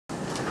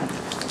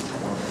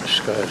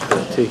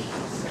Tea.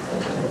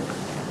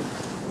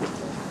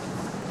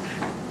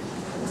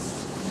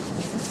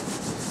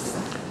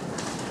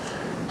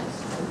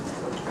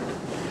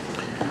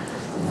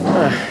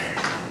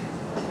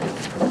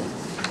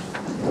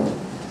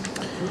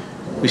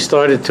 We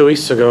started 2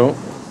 weeks ago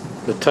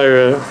the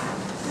Torah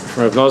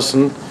from Rav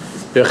Moshe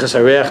Birchas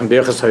Hareach and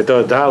Birchas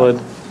Haidor Daled.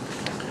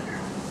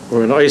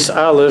 We're in Ois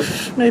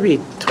Aleph,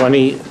 maybe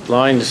 20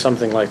 lines,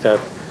 something like that.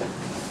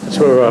 That's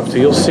where we're up to.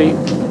 You'll see.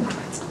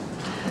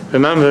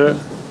 Remember,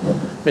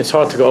 it's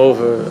hard to go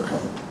over.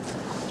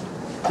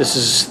 This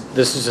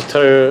is a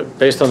Torah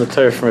based on the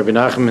Torah from Rabbi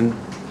Nachman,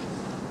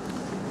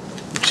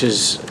 which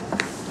is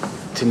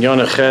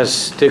Tinyana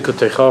Ches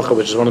Likutey Halachot,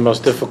 which is one of the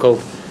most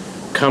difficult,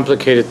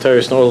 complicated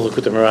Torahs in all of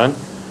Likutey Moran,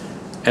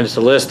 and it's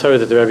the last Torah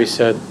that the Rebbe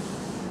said.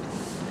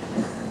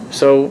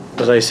 So,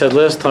 as I said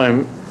last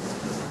time,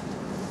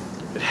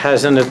 it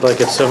has in it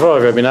like it's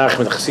Savar. Rabbi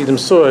Nachman, the Chassidim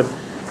saw it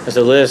as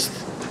the last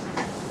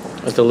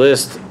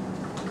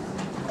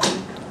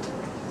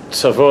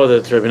Savar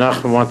that Rabbi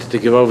Nachman wanted to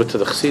give over to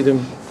the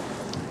Chassidim,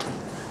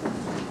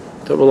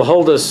 that will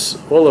hold us,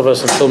 all of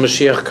us, until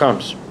Mashiach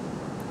comes.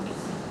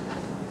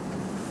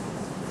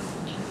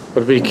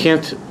 But we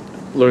can't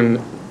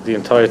learn the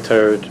entire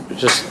Torah.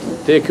 Just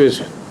here's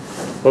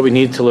what we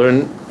need to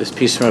learn, this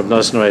piece from Rav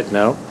Moshe right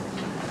now.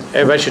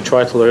 Everybody should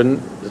try to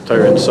learn the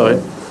Torah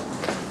inside.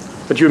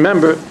 But you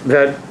remember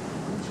that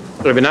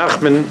Rabbi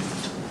Nachman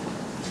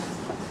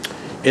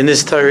in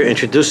this Torah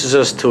introduces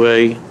us to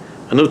a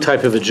new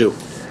type of a Jew.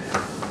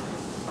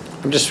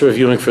 I'm just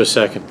reviewing for a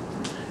second.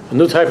 A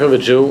new type of a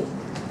Jew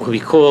who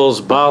he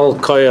calls Baal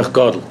Koyach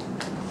Gadol.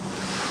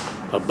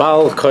 A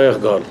Baal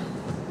Koyach Gadol.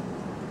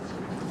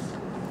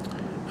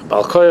 A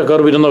Baal Koyach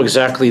Gadol, we don't know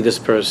exactly this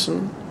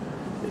person.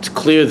 It's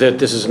clear that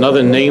this is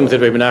another name that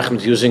Rabbi Nachman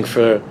is using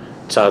for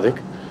tzaddik.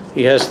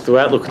 He has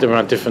throughout looked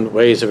around different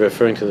ways of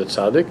referring to the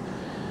tzaddik.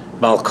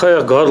 Baal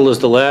Koyach Gadol is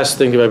the last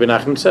thing that Rabbi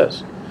Nachman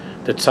says.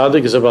 The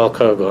tzaddik is a Baal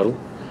Koyach Gadol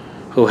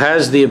who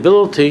has the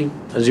ability,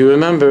 as you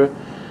remember,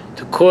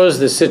 to cause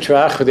the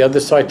sitra achra, the other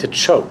side, to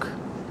choke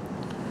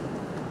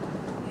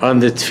on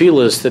the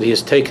tefillas that he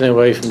has taken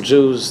away from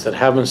Jews that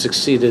haven't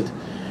succeeded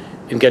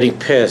in getting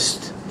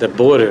past the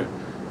border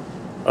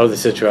of the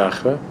sitra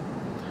achra.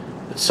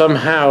 That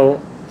somehow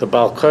the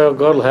Baal Koyach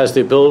Gadol has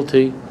the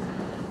ability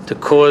to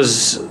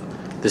cause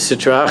the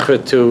sitra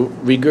achra to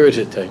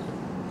regurgitate,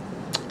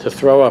 to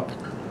throw up,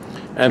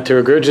 and to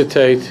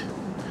regurgitate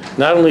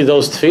not only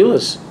those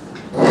tefillas,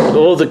 but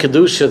all the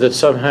kedusha that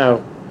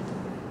somehow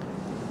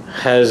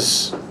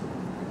has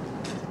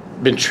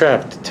been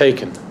trapped,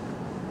 taken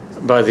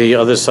by the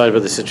other side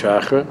of the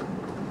sitra achra.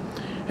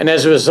 And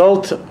as a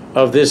result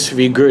of this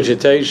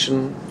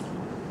regurgitation,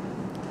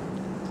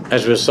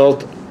 as a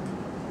result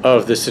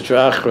of the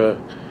sitra achra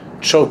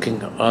choking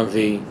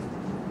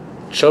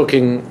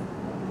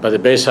by the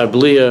Beis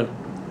Habliya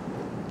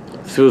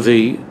through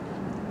the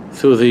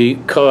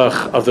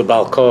koach of the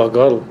Baal Koyach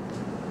Gadol,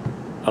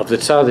 of the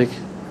tzaddik.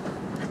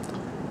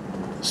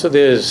 So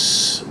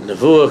there's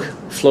nevuah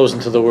flows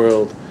into the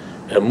world,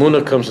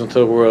 emunah comes into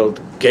the world,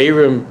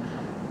 geirim,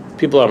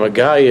 people are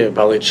magaya,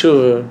 balei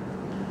tshuva,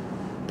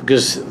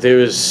 because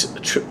there's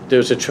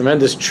a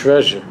tremendous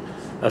treasure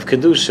of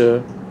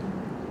kedusha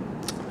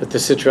that the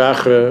sitra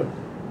achra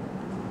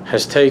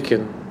has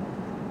taken,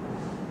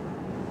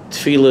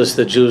 tefillas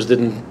that Jews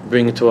didn't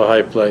bring to a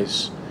high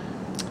place,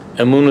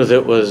 emunah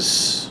that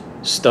was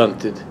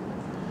stunted,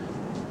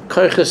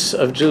 koiches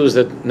of Jews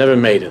that never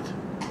made it,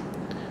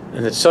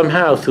 and that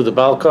somehow through the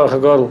Baal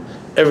Koyach Gadol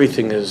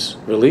everything is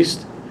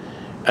released,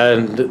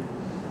 and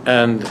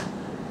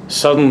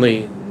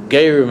suddenly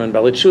geirim and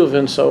balei tshuva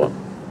and so on.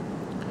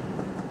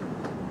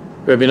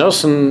 Rabbi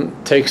Nosson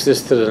takes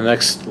this to the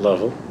next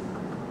level.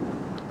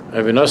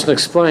 Rabbi Nosson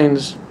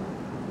explains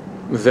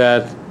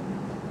that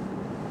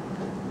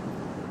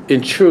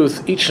in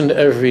truth each and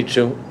every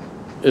Jew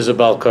is a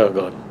Baal Koyach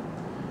Gadol,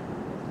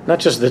 not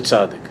just the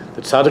tzaddik.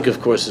 The tzaddik,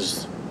 of course,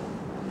 is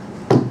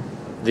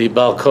the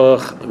Baal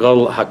Koyach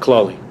Gadol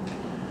haklali,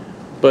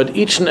 but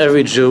each and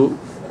every Jew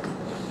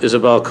is a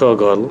Baal Koyach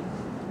Gadol.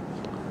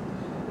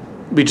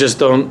 We just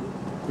don't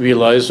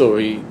realize, or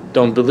we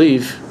don't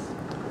believe,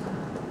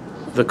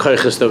 the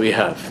koiches that we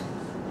have.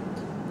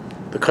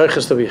 The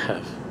koiches that we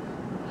have.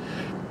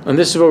 And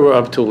this is what we're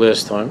up to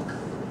last time.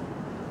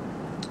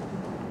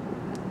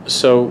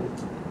 So,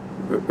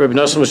 Rabbi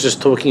Nosson was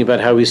just talking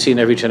about how we see in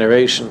every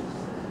generation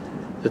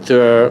that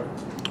there are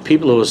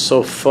people who are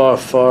so far,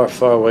 far,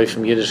 far away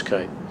from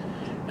Yiddishkeit,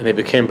 and they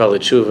became balei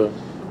tshuva.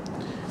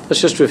 Let's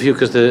just review,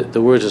 because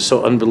the words are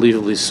so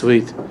unbelievably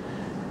sweet.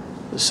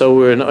 So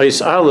we're in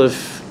Ois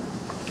Aleph.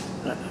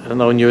 I don't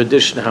know in your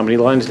edition how many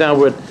lines now.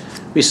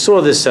 We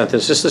saw this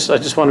sentence. I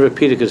just want to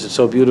repeat it because it's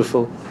so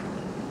beautiful.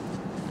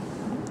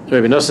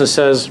 Rabbi Nosson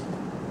says,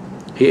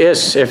 he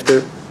asks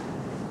after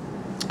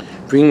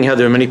bringing how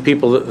there are many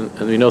people,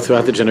 and we know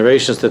throughout the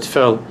generations, that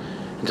fell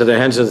into the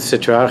hands of the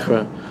sitra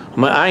achra.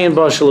 And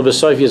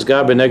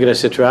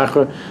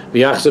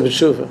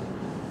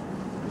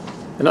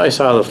Ois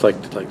Aleph,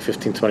 like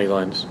 15, 20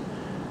 lines.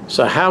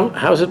 So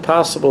how is it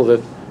possible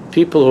that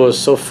people who are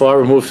so far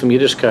removed from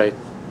Yiddishkeit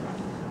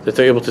that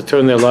they're able to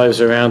turn their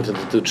lives around and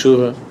to do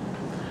tshuva.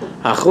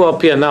 Achu al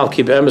pi anal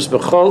ki be'emes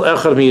b'chol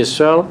echad mi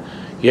Yisrael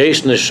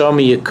yesh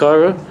neshama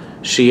yikara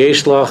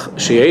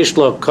sheyesh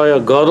lo kaya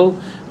gadol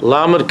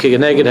lamed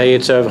keneged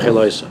hayetzer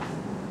v'cheloisa.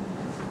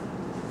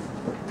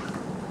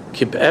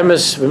 Ki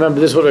be'emes,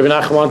 remember this is what Rabbi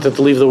Nachman wanted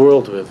to leave the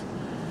world with.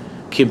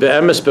 Ki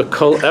be'emes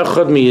b'kol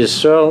echad mi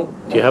Yisrael.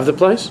 Do you have the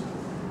place?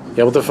 You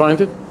able to find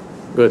it?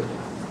 Good.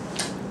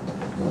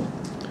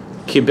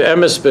 Ki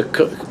be'emes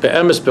b'kol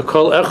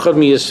echad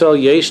mi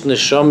Yisrael yesh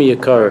neshama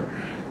yikara.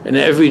 In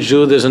every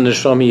Jew there's a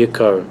neshama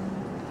yikara.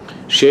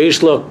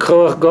 Sheish lo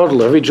koach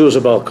gadol. Every Jew is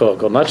a bal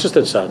koach, not just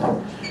a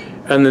tzaddik.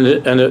 And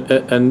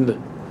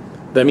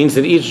that means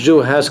that each Jew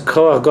has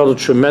koach gadol,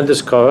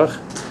 tremendous koach.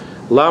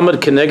 Lamed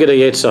keneged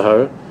hayetzer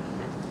hara,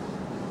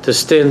 to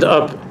stand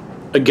up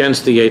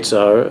against the yetzer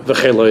hara,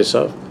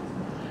 v'cheloisav.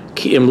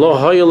 Ki im lo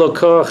haya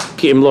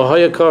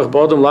koach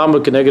b'adam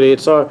lamed keneged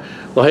hayetzer hara,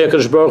 lo haya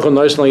kadosh baruch hu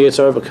noisen lo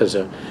yetzer hara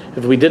b'kazeh.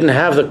 If we didn't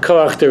have the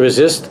koach to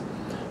resist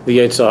the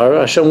yetzer hara,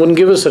 Hashem wouldn't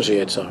give us such a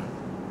yetzer hara.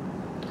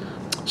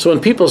 So when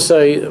people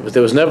say but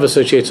there was never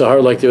such yetzer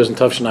hara like there was in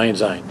Tafshin Ayin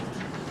Zayin,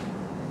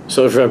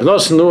 so if Rav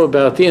Moshe knew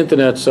about the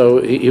internet, so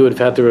he would have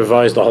had to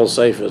revise the whole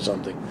sefer or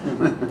something.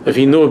 If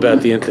he knew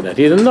about the internet,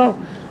 he didn't know.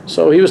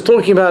 So he was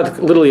talking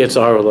about little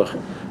yetzer hara.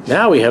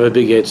 Now we have a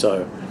big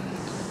yetzer hara.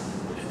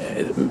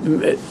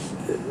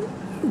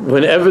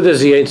 Whenever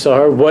there's a yetzer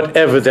hara,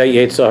 whatever that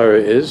yetzer hara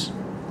is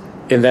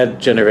in that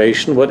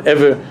generation,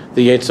 whatever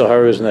the yetzer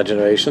hara is in that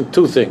generation,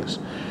 two things.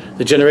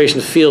 The generation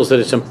feels that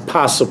it's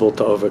impossible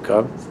to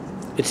overcome.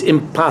 It's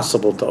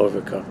impossible to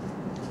overcome.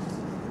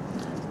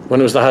 When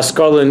it was the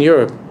Haskalah in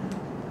Europe,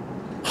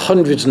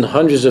 hundreds and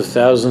hundreds of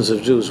thousands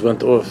of Jews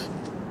went away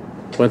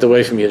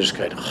from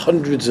Yiddishkeit.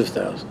 Hundreds of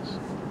thousands,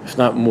 if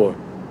not more.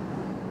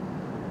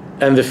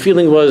 And the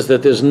feeling was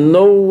that there's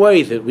no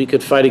way that we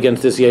could fight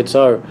against this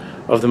Yetzar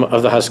of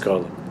the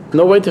Haskalah.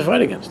 No way to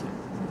fight against it.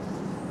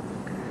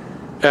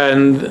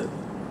 And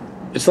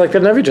it's like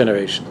that in every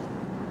generation.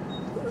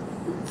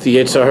 The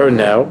Yetzar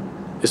now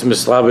is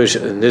mislavish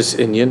in this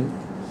Inyan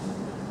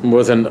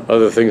more than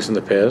other things in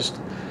the past.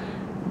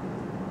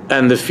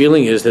 And the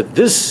feeling is that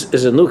this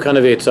is a new kind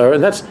of Yetzar,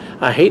 and that's,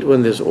 I hate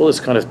when there's all this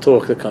kind of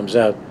talk that comes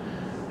out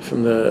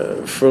from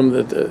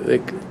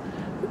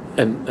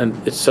and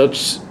it's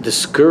such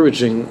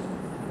discouraging.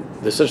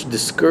 There's such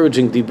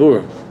discouraging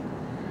dibur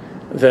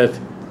that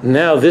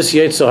now this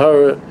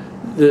Yetzar,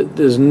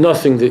 there's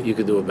nothing that you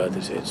could do about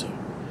this Yetzar.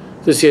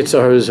 This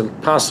Yetzar is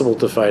impossible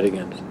to fight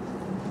against.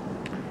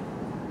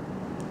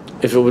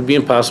 If it would be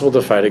impossible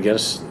to fight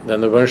against,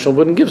 then the Rebbeinu Shalom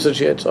wouldn't give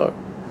such Yetzar.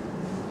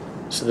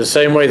 So the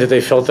same way that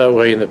they felt that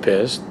way in the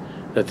past,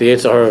 that the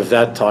Yetzar of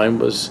that time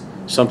was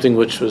something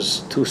which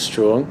was too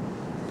strong,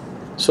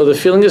 so the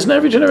feeling is in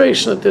every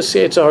generation that this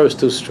Yetzar is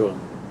too strong.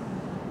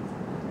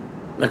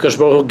 HaKadosh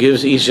Baruch Hu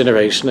gives each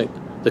generation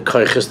the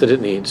koiches that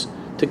it needs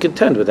to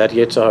contend with that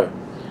Yetzar.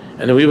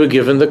 And we were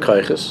given the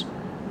koiches.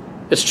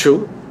 It's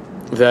true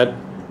that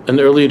an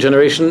earlier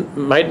generation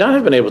might not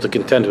have been able to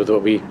contend with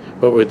what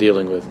we're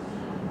dealing with.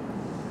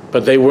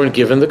 But they weren't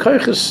given the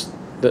koiches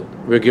that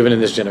we're given in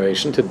this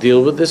generation to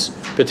deal with this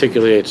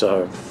particular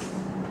Yetzar.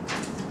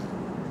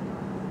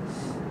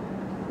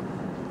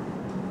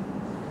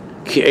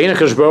 Ki ein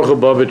HaKadosh Baruch Hu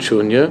ba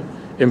b'tshunya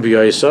in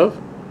b'yosav.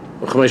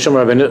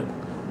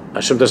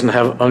 Hashem doesn't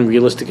have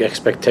unrealistic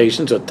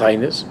expectations or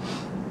tightness.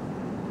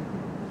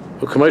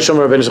 Rabbi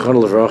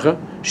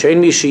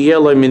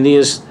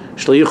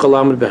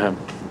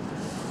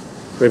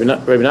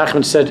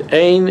Nachman said,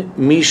 "Ein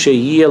mi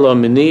sheyeh lo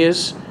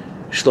miniyas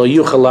shlo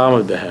yuchal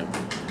lamed behem."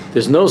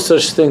 There's no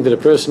such thing that a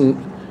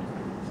person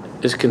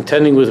is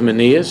contending with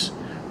miniyas,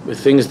 with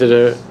things that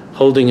are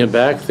holding him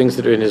back, things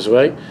that are in his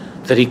way,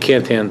 that he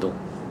can't handle.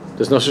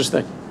 There's no such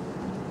thing.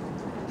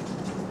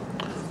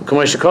 It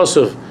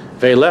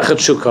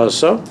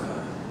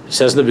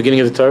says in the beginning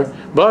of the Torah,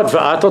 but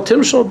va'ata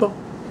timshol bo.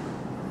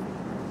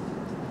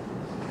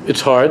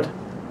 It's hard,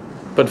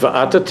 but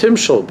va'ata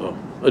timshol bo.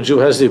 A Jew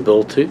has the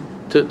ability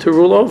to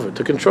rule over,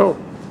 to control.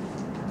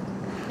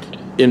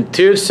 Im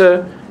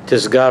tirsa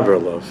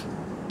tisgaber love.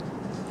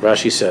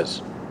 Rashi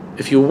says,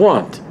 if you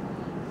want,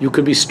 you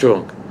could be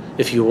strong.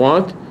 If you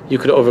want, you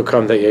could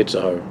overcome the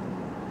Yetzar.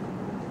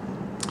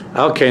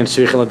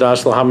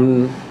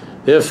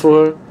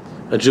 Therefore,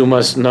 a Jew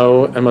must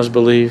know and must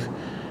believe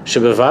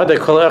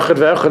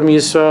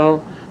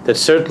that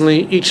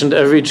certainly each and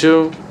every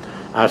Jew,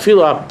 so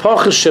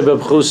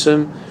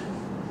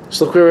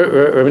look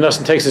where Rabbi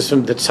Nosson takes this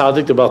from the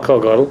Tzaddik, the Baal Kol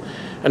Gadol,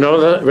 and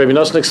Rabbi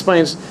Nosson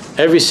explains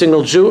every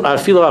single Jew,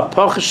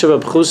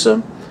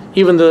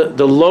 even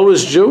the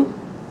lowest Jew,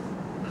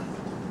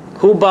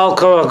 who Baal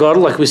Kol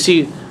Gadol, like we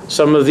see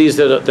some of these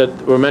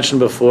that were mentioned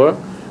before,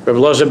 Rabbi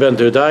Loza ben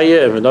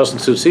Durdaya and Rabbi Nosson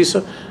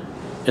Tzutzisa,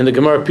 in the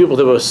Gemara, people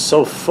that were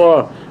so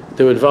far,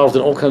 they were involved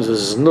in all kinds of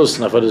znus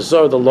and avodah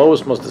zarah, the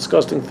lowest, most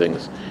disgusting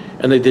things,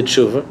 and they did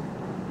tshuva.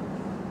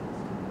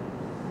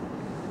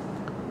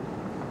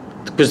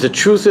 Because the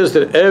truth is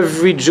that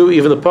every Jew,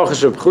 even the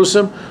Pachas of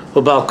Chusim,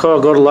 who Baal Kor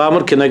Gadol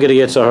Lamud, Keneged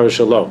Yetzer Hara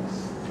Shelo.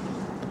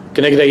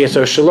 Keneged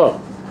Yetzer Shelo.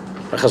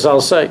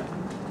 Chazal say,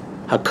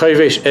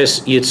 HaKovesh Es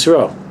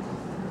Yitzro.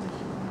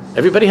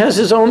 Everybody has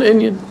his own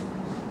inyan.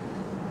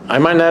 I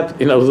might not,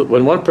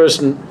 when one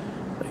person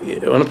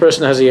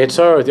has a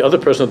Yetzirah, the other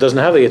person who doesn't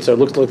have a Yetzirah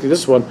looks like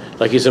this one,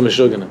 like he's a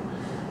Meshugana,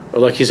 or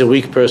like he's a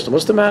weak person.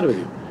 What's the matter with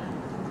you?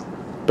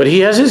 But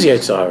he has his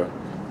Yetzirah,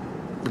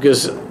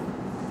 because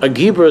a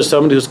Gibor is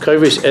somebody who's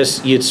Kovesh Es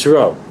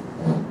Yitzro.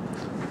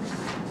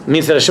 It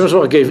means that Hashem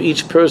Yisrael gave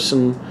each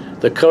person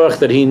the koach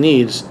that he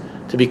needs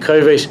to be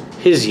Kovesh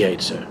his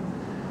Yetzirah.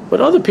 But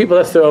other people,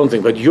 that's their own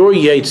thing. But your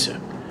Yetzirah,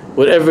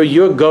 whatever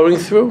you're going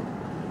through,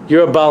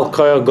 you're a Baal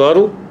Koach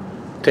Gadol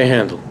to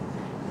handle.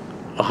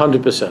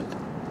 100%.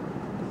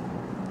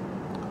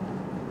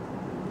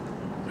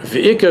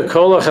 V'ikar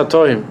kol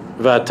hachatoim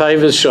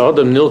v'atayves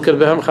she'adam nilker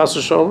behem chas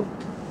v'sholem.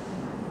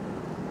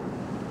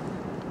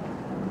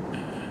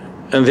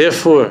 And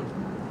therefore,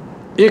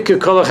 ikar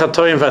kol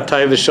hachatoim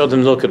v'atayves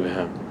she'adam nilker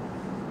behem.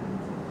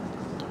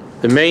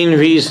 The main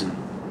reason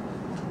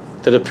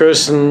that a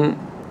person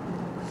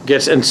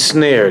gets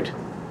ensnared,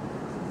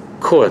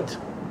 caught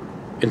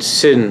in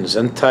sins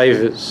and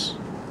taivas,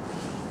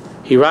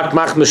 he rak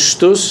mach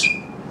shtus.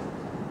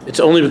 It's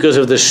only because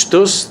of the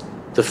shtus,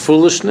 the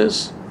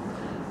foolishness,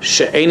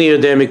 she'eni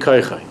yodeh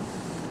mikoychai,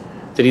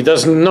 that he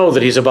doesn't know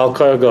that he's a Baal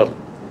Koach Gadol.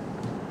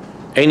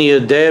 Eini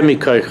yodeh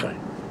mikoychai.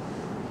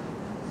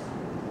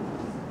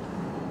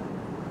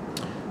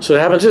 So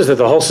what happens is that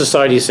the whole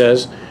society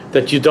says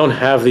that you don't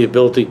have the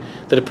ability,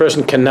 that a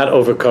person cannot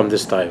overcome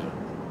this taiva.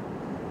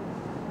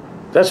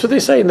 That's what they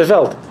say in the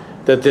Welt,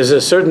 that there's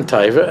a certain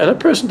taiva and a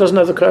person doesn't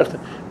have the koach.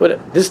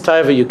 But this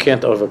taiva you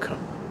can't overcome.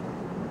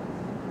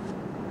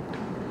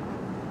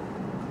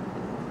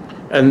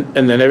 And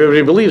then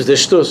everybody believes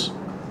this shtus,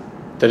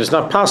 that it's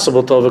not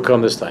possible to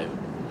overcome this taiva,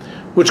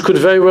 which could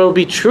very well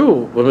be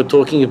true when we're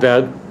talking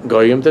about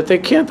goyim, that they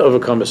can't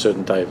overcome a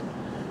certain taiva.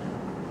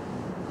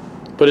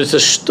 But it's a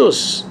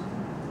shtus.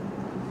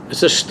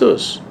 It's a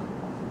shtus.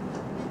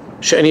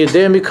 She'eni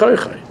yodeh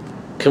mikoychai.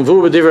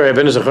 K'mvu b'divrei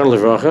Rabbeinu Zechron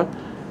Livracha,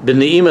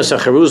 b'ne'imas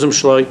ha'charuzim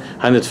shloi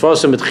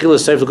ha'nitfasim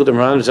b'tchilas sefer Likutey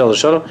Halachot zel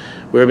Shalom,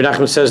 where Rabbi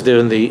Nachman says there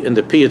in the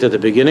piyut at the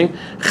beginning,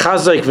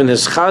 chazek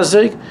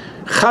v'nischazik,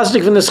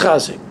 chazek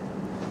v'nischazik.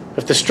 We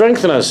have to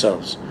strengthen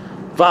ourselves.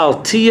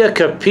 V'al tia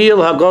kapil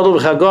hagadol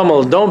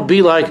v'chagomel. Don't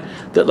be like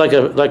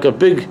a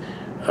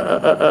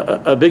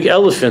big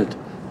elephant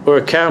or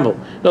a camel.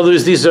 In other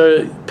words, these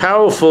are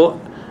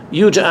powerful,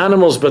 huge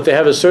animals, but they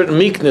have a certain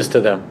meekness to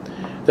them,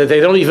 that they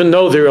don't even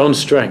know their own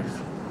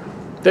strength.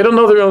 They don't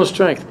know their own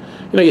strength.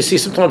 You see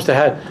sometimes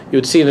you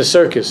would see in a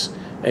circus,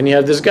 and you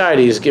have this guy,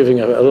 he's giving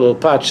a little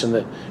patch, and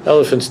the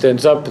elephant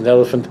stands up, and the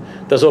elephant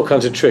does all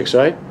kinds of tricks,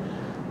 right?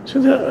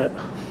 So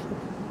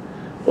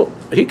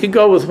he could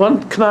go with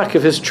one knack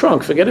of his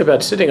trunk, forget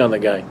about sitting on the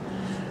guy,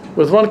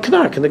 with one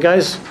knack, and the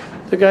guys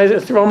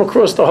throw him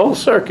across the whole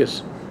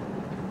circus.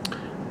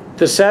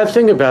 The sad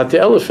thing about the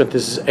elephant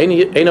is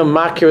eino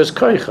makiras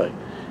koichai,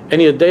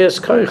 eino yodeas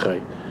koichai,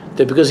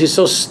 that because he's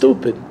so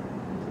stupid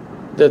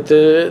that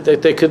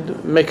they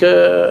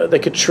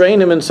could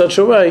train him in such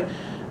a way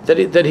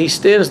that he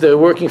stands there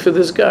working for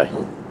this guy,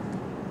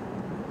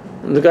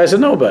 and the guy's a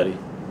nobody.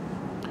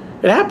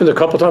 It happened a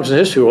couple times in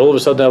history where all of a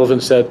sudden the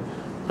elephant said,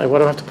 "Why do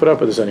I have to put up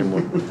with this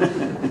anymore?"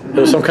 There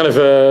was some kind of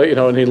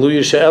an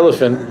Iluyasha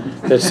elephant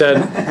that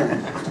said,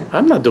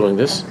 "I'm not doing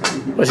this.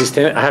 Was he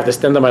standing? I have to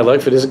stand on my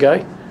leg for this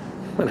guy."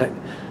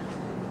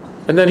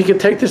 And then he could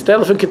take this. The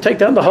elephant could take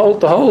down the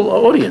whole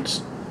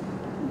audience,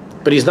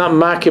 but he's not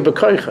makir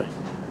b'koichai.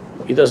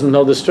 He doesn't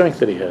know the strength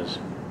that he has.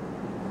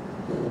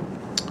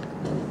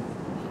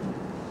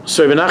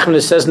 So Ibn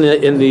Nachman says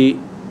in the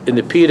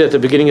piyut at the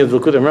beginning of the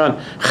Likutey Halachot,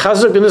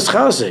 "Chazak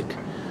v'nischazik,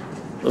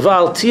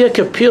 v'al tia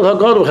kapil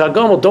hagadol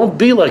v'chagomel." Don't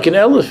be like an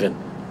elephant.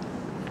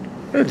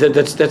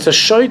 That's a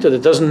shaita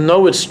that doesn't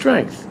know its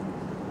strength.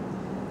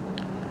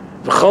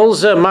 V'chol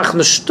zeh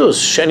machna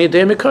shtus she'eni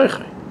yodeh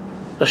mikoychai.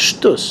 A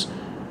shtus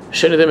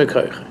she'eni yodeh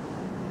mikoychai.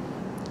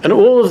 And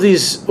all of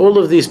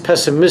these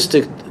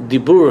pessimistic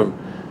diburim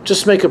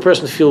just make a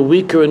person feel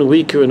weaker and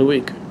weaker and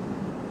weaker.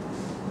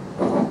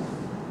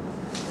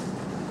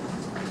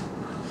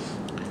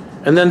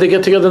 And then they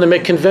get together and they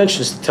make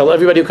conventions to tell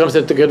everybody who comes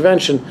to the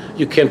convention,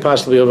 you can't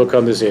possibly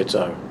overcome this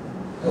Yetzirah.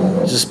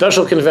 It's a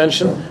special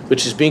convention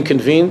which is being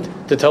convened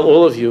to tell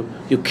all of you,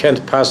 you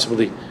can't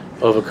possibly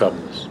overcome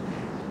this.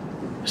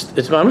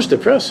 It's mamish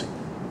depressing.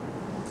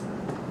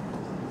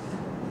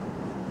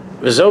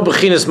 V'zo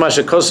b'chinas ma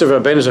shekosav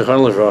Rabbeinu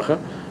Zechron Livracha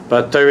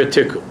b'Torah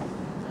Tiku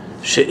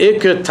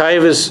she'ikar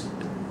taivas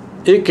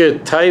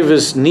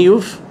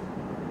niyuf,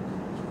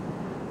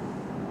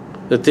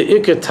 that the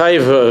ikar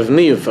taiva of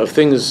niyuf, of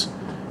things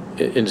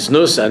in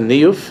znus and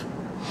niyuf,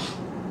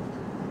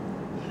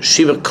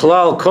 shiva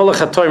klal kol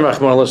chatoim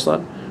rachmana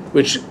litzlan,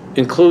 which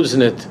includes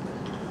in it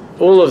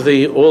all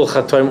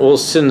chatoim, all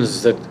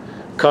sins that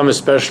come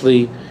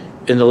especially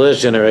in the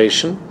last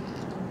generation,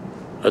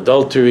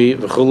 adultery,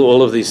 v'chulu,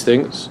 all of these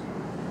things.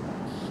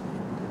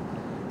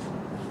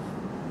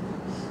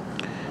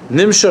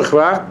 Nimshach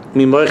rak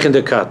mimoichin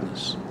de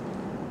katnas.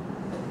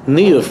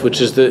 Niyuf, which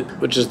is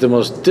the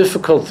most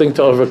difficult thing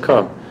to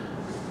overcome.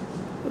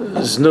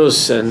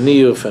 Znus and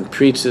niyuf and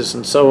preaches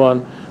and so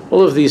on,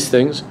 all of these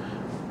things.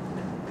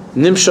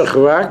 Nimshach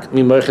rak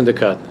mimoichin de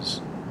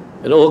katnas.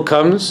 It all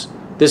comes,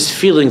 this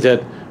feeling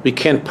that we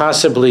can't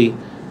possibly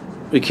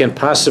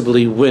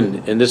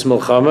win in this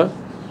milchama.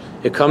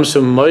 It comes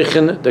from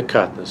moichin de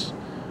katnas,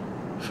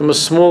 from a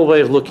small way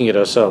of looking at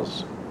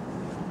ourselves.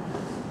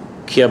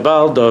 Ki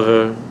abal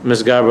dover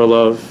misgaber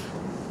lov.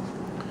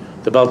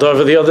 The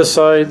baldover, the other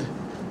side,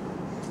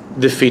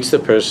 defeats the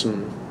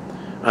person.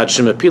 That's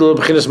when the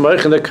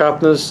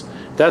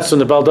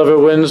baldover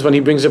wins, when he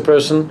brings a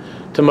person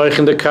to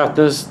moichin de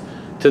katnas,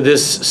 to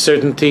this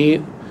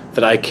certainty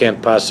that I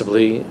can't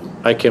possibly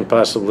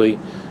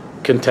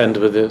contend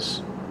with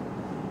this.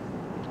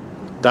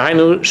 That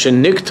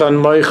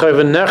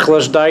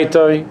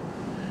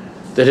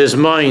his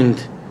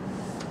mind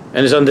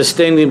and his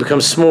understanding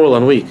becomes small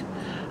and weak,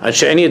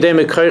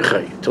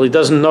 till he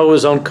doesn't know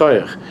his own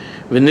koyach.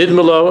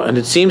 And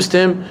it seems to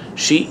him,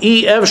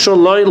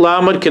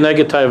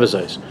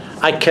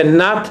 I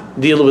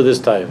cannot deal with this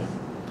taiva.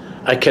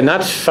 I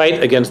cannot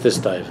fight against this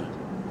taiva.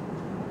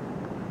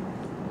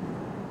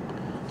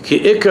 Ki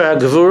ikar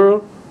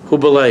hagvura hu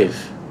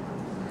believe.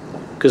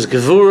 Because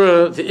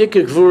gevura, the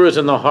ikar gevura is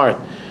in the heart.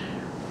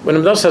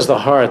 When Rav says the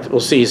heart,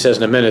 we'll see, he says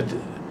in a minute,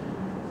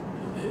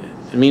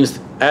 it means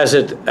as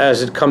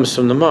it comes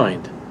from the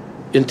mind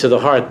into the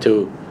heart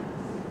to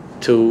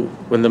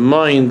when the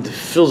mind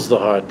fills the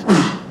heart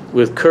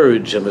with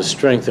courage and with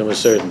strength and with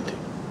certainty.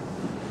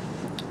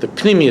 The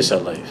pnimius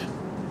alive.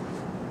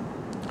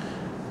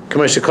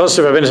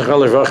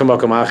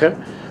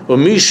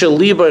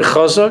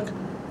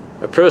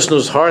 A person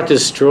whose heart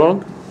is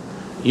strong,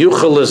 is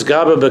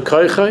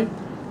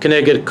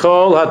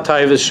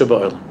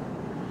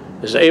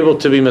able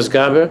to be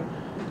mesgaber,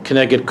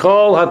 keneged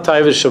kol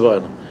ha-taivas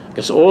shabaylam,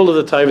 against all of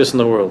the taivas in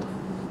the world.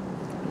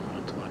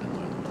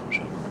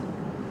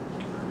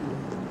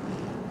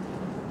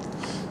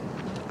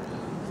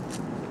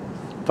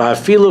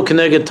 Va'afilu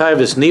keneged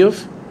taivas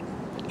niyuf,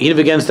 even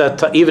against that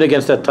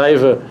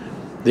taiva,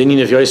 the Indian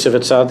of Yosef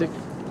at Tzaddik.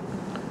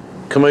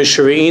 Kamei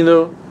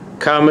shari'inu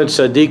kamet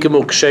tzaddikim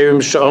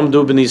u'ksherim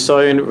sha'omdu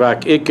b'nisayin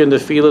rak ikin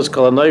nefilas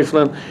kol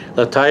ha-neiflen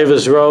la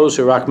taivas rose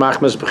rak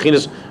machmas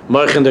bechinas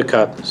moichin de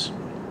katnas.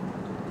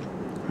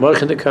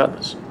 Moichin de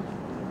katnas.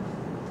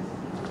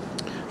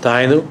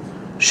 Tainu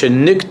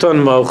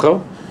shenikton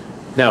mocho.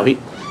 Now Rav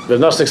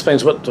Moshe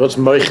explains what's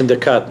moichin de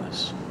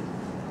katnas.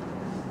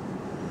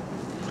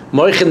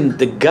 Moichin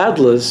de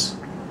gadlus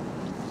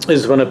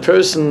is when a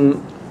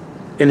person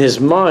in his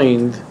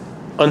mind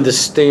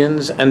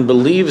understands and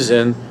believes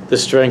in the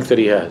strength that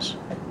he has.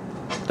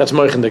 That's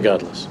moichin de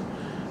gadlus.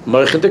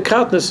 Moichin de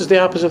katnas is the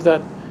opposite of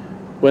that,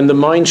 when the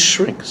mind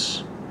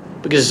shrinks,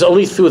 because it's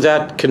only through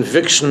that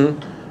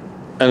conviction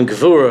and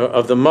gvura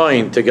of the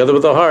mind together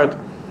with the heart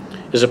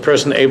is a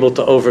person able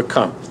to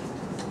overcome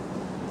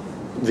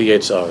the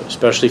Yetzer Hara,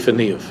 especially for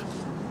niyuv.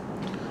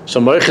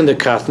 So moichin de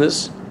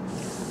katnas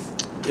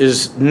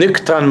is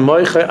niktan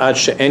moicha ad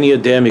she'en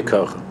yodeh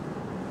mikocha,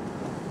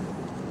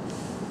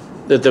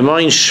 that the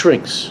mind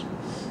shrinks.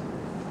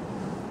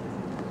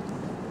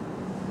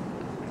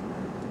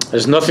 It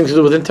has nothing to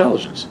do with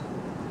intelligence,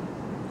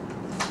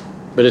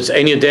 but it's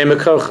ein yodeh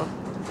mikocha.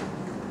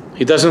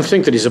 He doesn't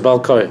think that he's a bal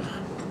koyach.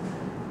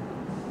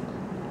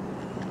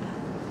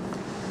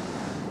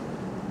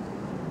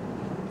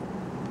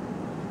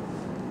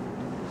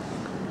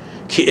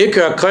 Ki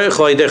ikar koyach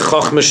l'yidei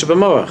chochma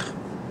shebemoach.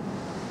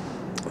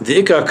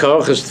 The ikar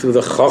koach is through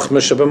the chochma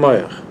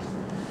shebemoach.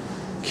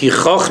 Ki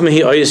chochma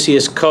hi oysi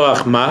is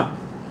koach ma.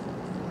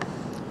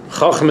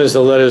 Chochma is the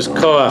letters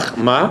koach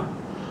ma,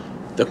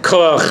 the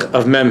koach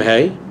of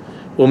memhei,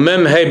 u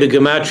memhei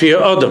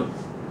begematria odom.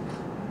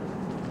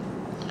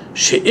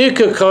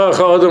 She'ikar koach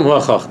ha'odom hu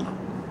ha'chochma.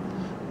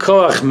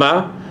 Koach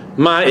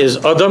ma is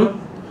odom,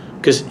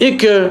 because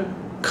ikar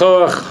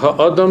koach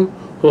ha'odom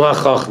hu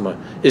ha'chochma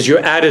is your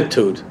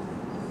attitude,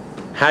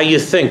 how you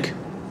think.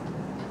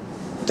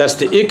 That's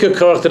the ikar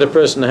koach that a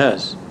person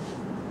has.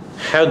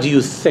 How do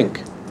you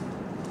think?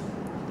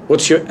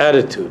 What's your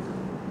attitude?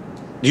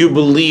 Do you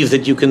believe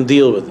that you can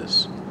deal with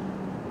this?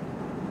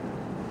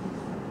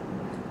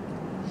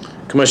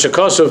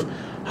 K'mashakosov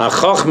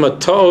ha'chochma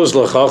to'oz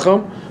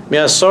l'chocham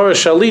me'asara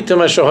shalitim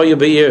ashahoyu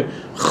be'ir.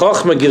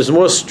 Chochma gives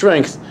more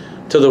strength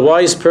to the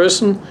wise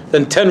person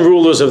than 10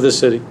 rulers of the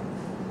city.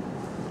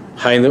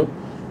 Hainu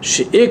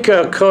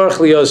she'ikar koach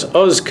li'oz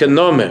oz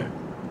kenomer,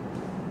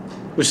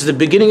 which is the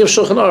beginning of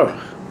Shulchan Aruch.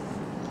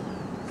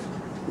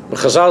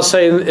 Chazal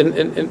say in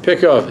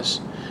Pirkei Avos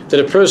that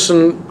a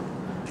person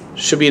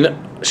should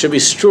be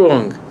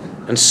strong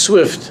and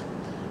swift,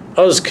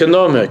 oz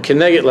kenomer,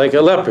 keneged like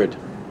a leopard,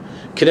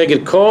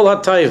 keneged kol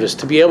ha-taivas,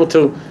 to be able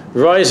to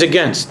rise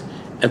against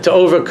and to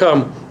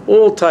overcome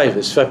all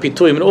taivas,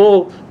 v'apituim, and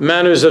all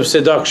manners of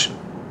seduction.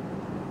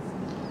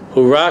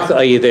 Hurak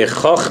ayidei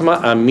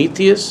chochma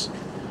amitius,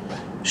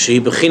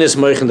 shehi bechinas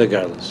moichin de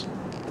gadlus.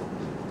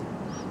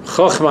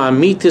 Chochma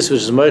amitis,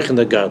 which is moichin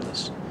the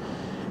godless.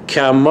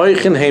 Ka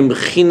moichin heim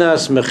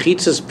bechinas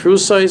mechitzas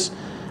prusois,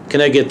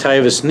 keneged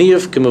taivas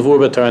niyuf, kemavur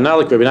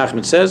b'taranalik, Rabbi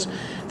Nachman says,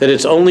 that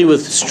it's only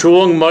with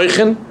strong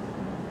moichin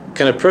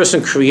can a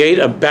person create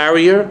a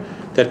barrier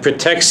that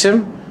protects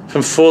him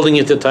from falling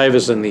into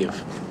taivas and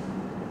niyuf.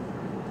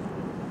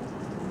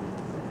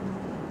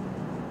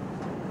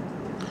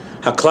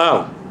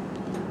 Haklal,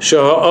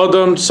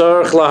 she'ha'odom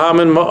tzarech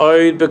lahamin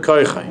ma'oid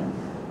b'koichai.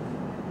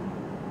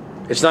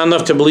 It's not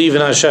enough to believe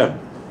in Hashem.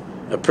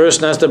 A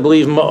person has to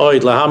believe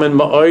ma'oid, lahamin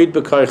ma'oid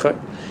b'koichai,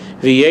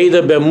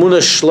 v'yeda b'emuna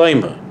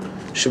shleima,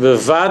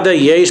 she'bevada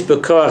yesh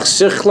b'koach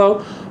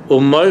sichlo,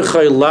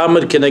 u'moichai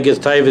lamed keneged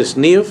taivas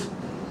niyuf.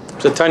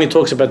 So Tanya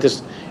talks about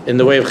this in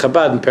the way of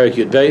Chabad in Perek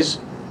Yud Beis,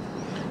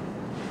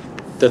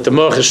 that the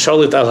moach is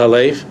sholit al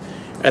halev,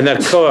 and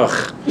that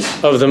koach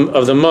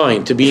of the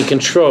mind to be in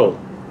control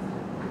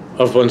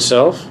of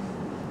oneself.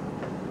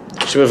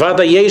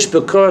 Shebevada yesh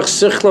bekoach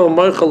sichlo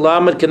moichel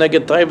lamed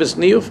keneged taivas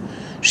niyuf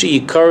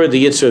she'ikara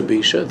the yitzhar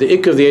bisha. The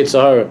ik of the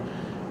Yitzhahara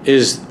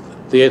is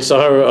the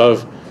Yitzhahara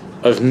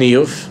of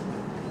niyuf,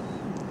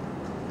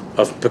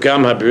 of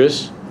pagam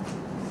habris.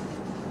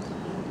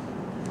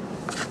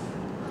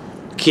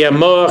 Ki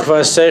ha-moach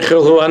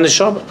va-seichel hu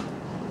ha-neshama.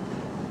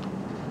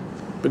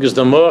 Because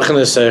the moach and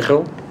the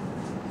seichel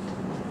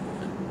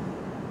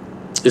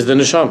is the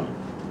neshama.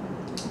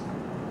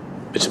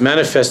 It's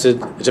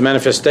manifested. It's a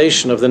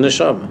manifestation of the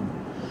neshama.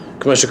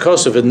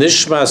 K'mashakosov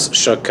nishmas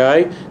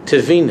shakai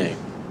tevine.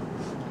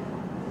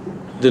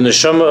 The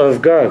neshama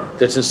of God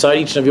that's inside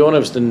each and every one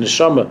of us, the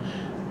neshama,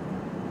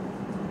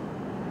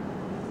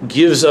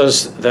 gives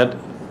us that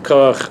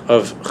koach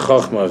of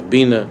chochma, of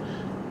bina.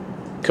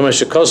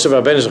 K'mashakosov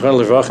Rabbeinu Zechron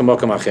Livracha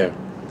Mokom Acher.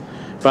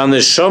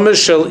 V'aneshama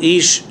shel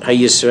ish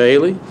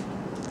ha-Yisraeli,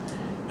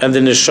 and the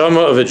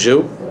neshama of a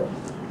Jew,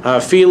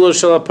 ha'afilu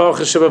shel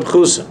ha'pachas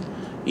shebabchusa,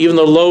 even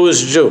the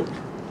lowest Jew,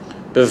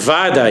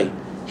 bevadai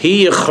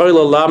he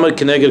yechol lamed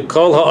keneged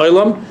kol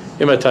ha'olam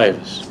im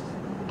ha'taivos,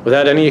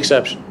 without any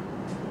exception,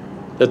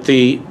 that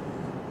the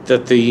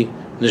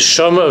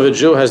neshama of a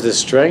Jew has the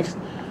strength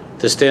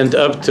to stand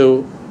up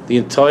to the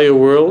entire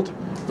world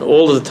and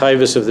all of the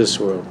taivos of this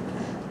world.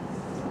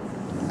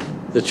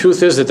 The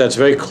truth is that that's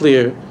very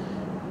clear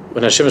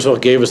when Hashem Yisrael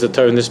gave us the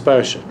Torah in this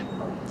parasha.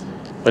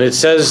 When it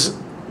says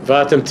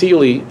Vatem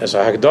Tili as a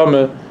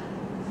Hakdama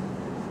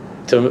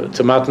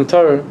to Matan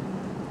Torah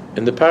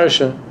in the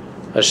parasha,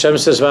 Hashem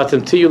says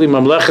Vatem Tili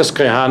Mamlechas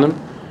Kahanim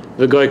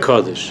v'Goy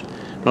Kodesh.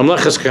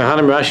 Mamlechas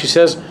Kahanim, Rashi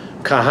says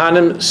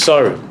Kahanim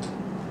Sarim.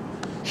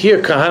 Here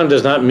Kahanim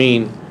does not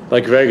mean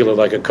like regular,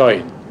 like a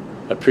Kohen,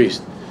 a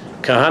priest.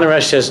 Kahanim,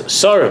 Rashi says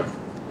Sarim,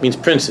 means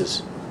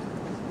princes.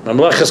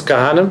 Mamlechas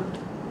Kahanim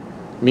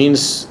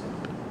means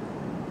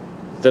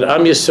that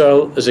Am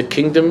Yisrael is a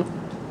kingdom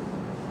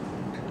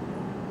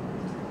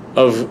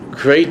of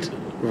great,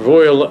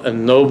 royal,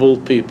 and noble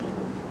people,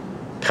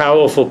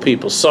 powerful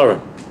people,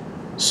 Sarim,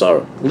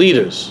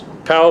 leaders,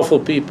 powerful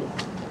people.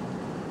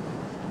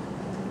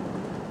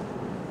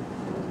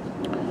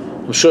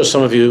 I'm sure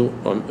some of you,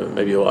 or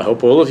maybe I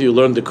hope all of you,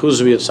 learned the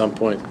Kuzari at some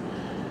point,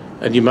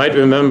 and you might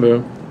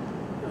remember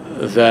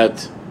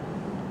that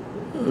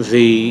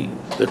the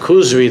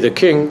Kuzari, the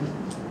king,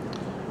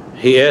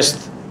 he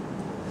asked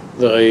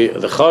the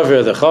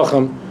Chaver, the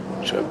Chacham,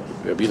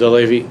 Rabbi Yehuda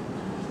Levi,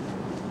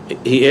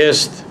 he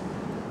asked,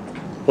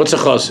 what's a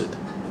chassid?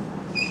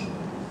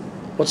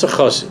 What's a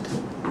chassid?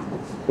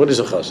 What is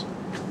a chassid?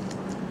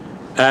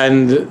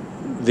 And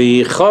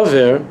the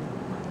Chaver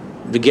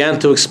began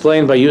to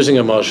explain by using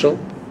a mashal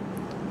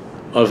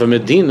of a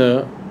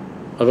Medina,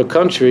 of a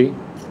country,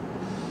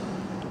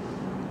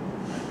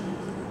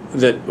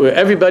 that where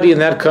everybody in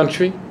that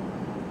country,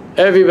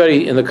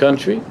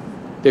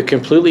 they're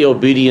completely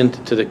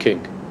obedient to the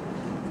king.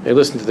 They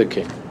listen to the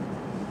king.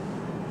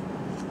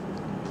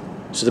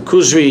 So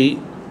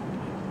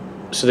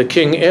the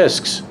king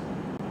asks,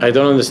 I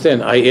don't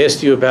understand. I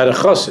asked you about a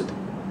chassid.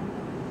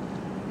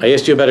 I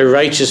asked you about a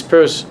righteous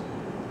person,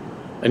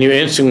 and you're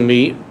answering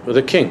me with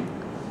a king.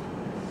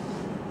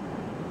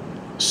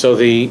 So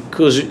Rabbi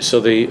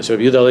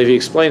Yehuda Levi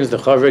explains, the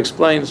Chaver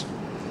explains,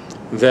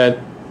 that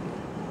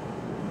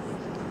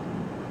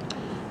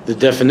the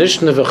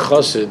definition of a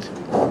chassid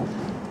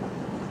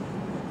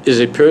is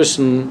a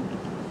person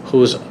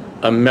who is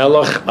a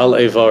melech al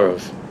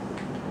evarov,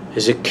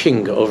 is a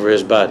king over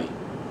his body,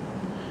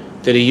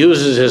 that he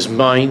uses his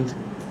mind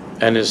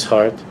and his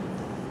heart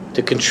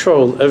to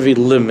control every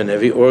limb and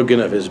every organ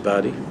of his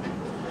body.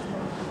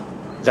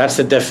 That's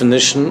the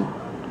definition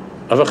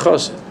of a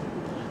chassid.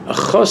 A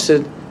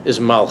chassid is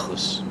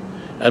malchus,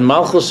 and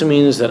malchus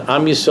means that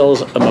Am Yisrael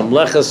is a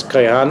mamlechas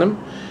kahanim.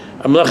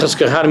 A mamlechas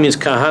kahanim means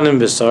kahanim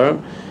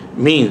v'sarim,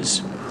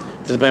 means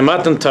that by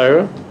Matan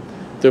Torah,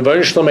 the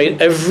Rebbeinu Shalom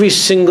made every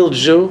single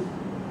Jew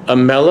a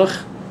melech,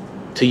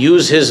 to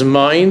use his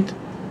mind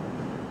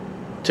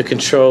to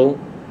control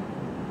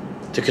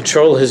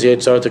his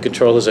Yetzar, to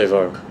control his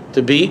Evar,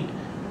 to be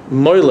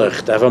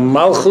moilech, to have a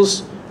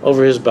malchus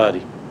over his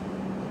body.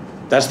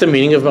 That's the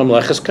meaning of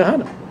Mamlechas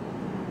Kahanim.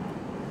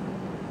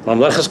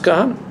 Mamlechas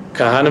Kahanim.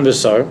 Kahanim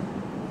v'sar,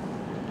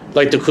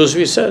 like the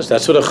Kuzvi says.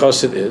 That's what a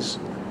chassid is.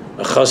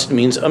 A chassid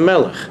means a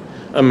melech.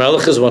 A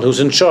melech is one who's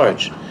in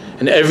charge.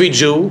 And every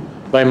Jew,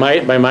 by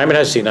Maimon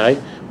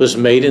HaSinai, was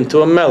made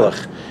into a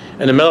melech.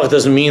 And a melech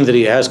doesn't mean that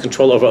he has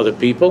control over other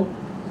people.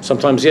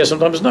 Sometimes yes,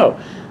 sometimes no.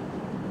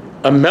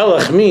 A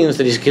melech means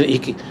that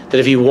that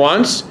if he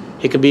wants,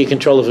 he can be in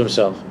control of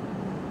himself.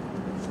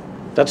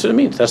 That's what it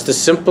means. That's the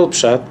simple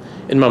pshat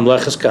in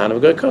Mamlechas Kahanim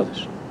Goy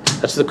Kodesh.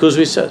 That's what the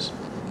Kuzvi says.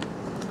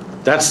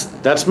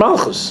 That's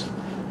Malchus.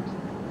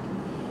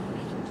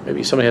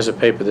 Maybe somebody has a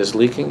paper that's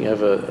leaking. You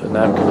have a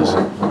napkin.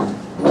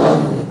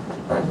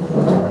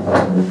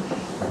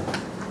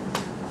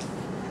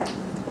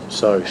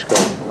 Sorry, Scott.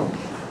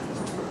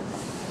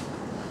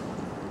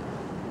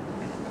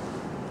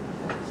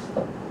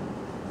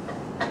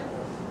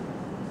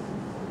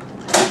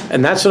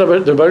 And that's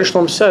what the Baruch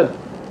Shalom said.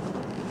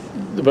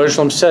 The Baruch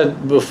Shalom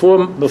said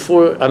before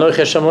Anoich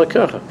Hashem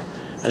Lekecha.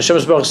 And Hashem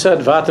Baruch said,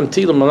 "V'atem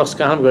tilim malachs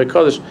kahanim goy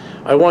kodesh."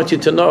 I want you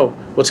to know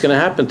what's going to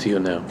happen to you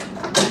now.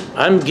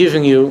 I'm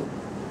giving you.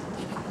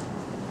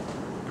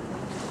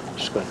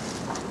 Just go ahead.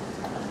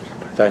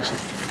 Thanks.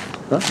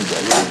 Huh?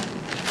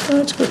 Oh,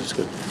 it's good. It's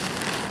good.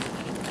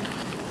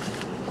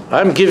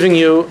 I'm giving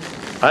you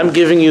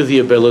the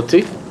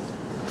ability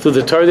through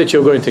the Torah that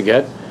you're going to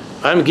get.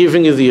 I'm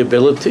giving you the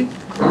ability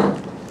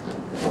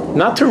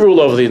not to rule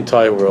over the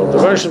entire world. The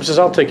Baruch Shem says,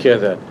 I'll take care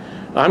of that.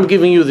 I'm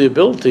giving you the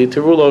ability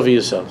to rule over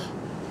yourself.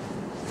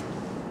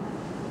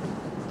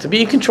 To be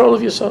in control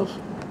of yourself.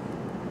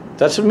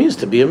 That's what it means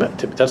to be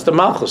that's the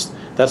Malchus.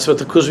 That's what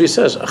the Kuzvi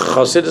says. A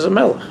Chassid is a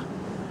Melech.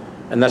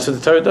 And that's what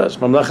the Torah does.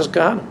 Mamlechas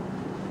Kahanim.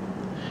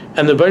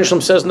 And the Baruch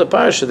Shem says in the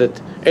parasha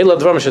that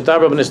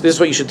this is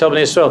what you should tell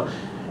Bnei Yisrael.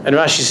 And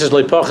Rashi says,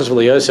 Lo Pachas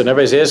V'Lo Yosef. And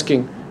everybody's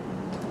asking,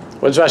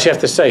 what does Rashi have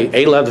to say?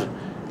 Lo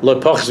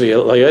Pachas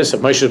V'Lo Yosef.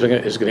 Moshe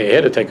is going to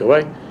add or take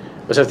away.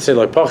 What's have to say?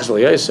 Lo Pachas V'Lo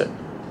Yosef.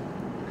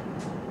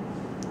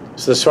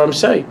 So that's what I'm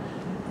saying.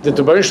 That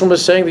the Baruch Shalom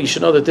is saying that you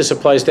should know that this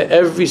applies to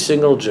every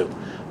single Jew.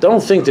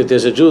 Don't think that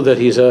there's a Jew that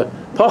he's a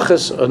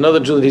Pachas, another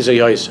Jew that he's a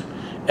Yosef.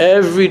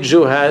 Every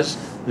Jew has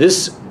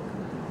this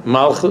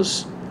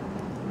Malchus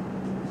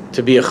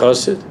to be a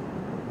Chassid,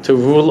 to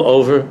rule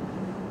over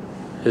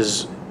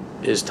his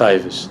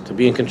taivas, to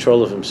be in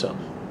control of himself.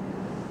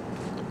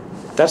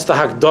 That's the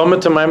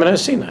Hakdama to Maimon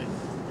HaSinai.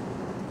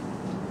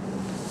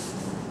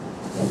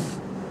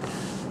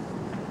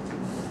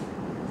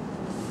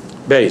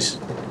 Beis.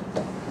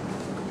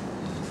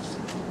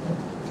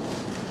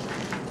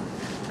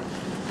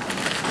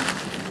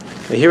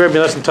 Here Rabbi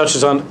Nassim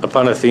touches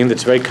upon a theme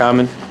that's very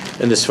common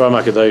in the Sfarim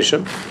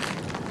HaKadoshim.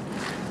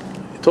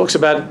 It talks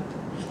about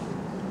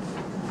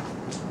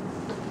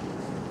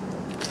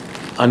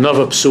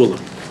another psula,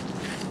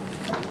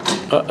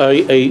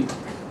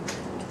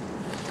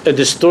 a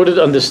distorted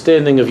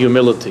understanding of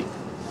humility.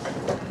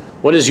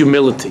 What is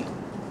humility?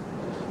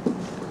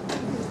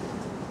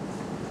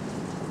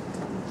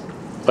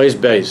 Ois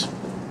beis.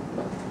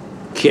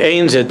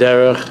 Ke'ein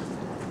zederech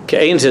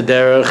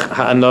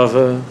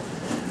ha'anava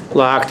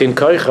la'aktin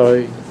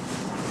koichoi.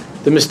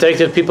 The mistake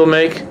that people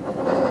make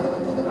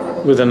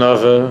with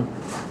anava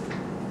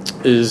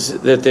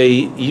is that they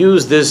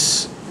use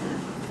this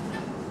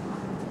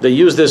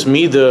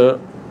midah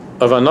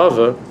of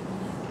anava,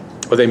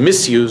 or they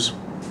misuse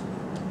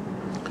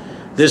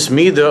this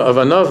midah of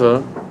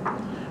anava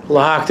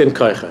lahaktin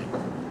koichai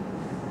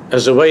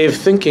as a way of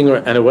thinking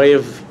and a way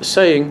of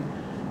saying,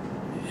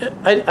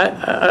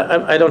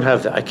 I don't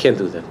have that. I can't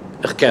do that.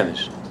 Ich kann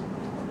nicht.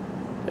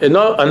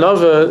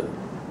 Another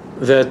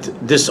that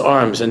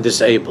disarms and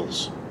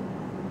disables.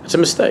 It's a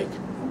mistake.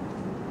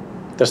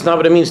 That's not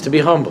what it means to be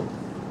humble.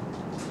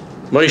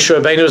 Moshe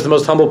Rabbeinu is the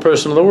most humble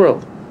person in the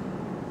world.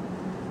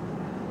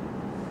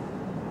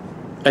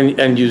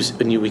 And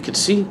we could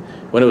see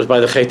when it was by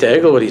the Chet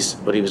Egel what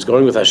he was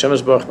going with Hashem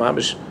Baruch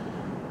Mamish.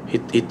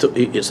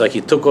 It's like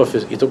he took off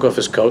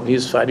his coat and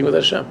he's fighting with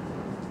Hashem.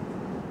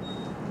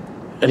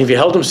 And if he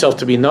held himself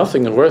to be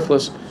nothing and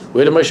worthless,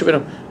 where did Moshe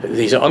Rabbeinu?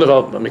 He's an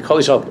unaval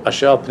Mikol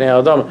Asher Pnei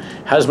Adam.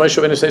 How does Moshe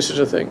Rabbeinu say such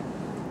a thing?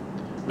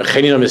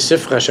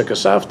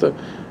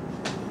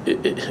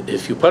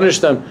 If you punish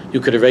them, you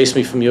could erase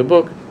me from your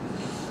book.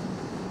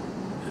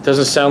 It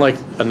doesn't sound like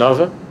a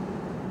nava,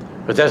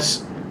 but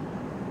that's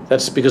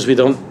because we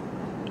don't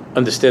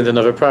understand the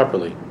nava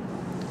properly.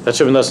 That's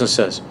what Rabbi Nassim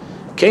says.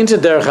 It's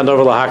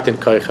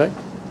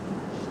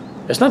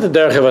not the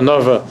derech of a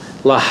nava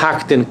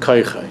lahaktin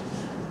koichai,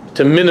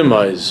 to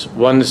minimize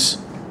one's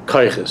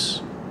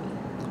koiches.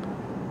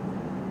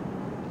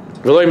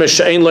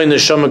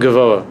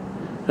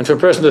 And for a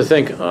person to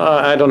think,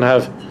 I don't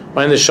have,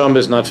 my neshama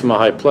is not from a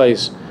high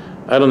place,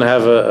 I don't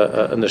have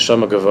a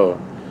neshama gavoa.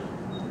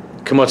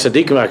 I'm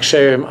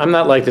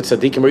not like the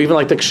tzaddikim, or even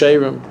like the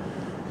ksherim.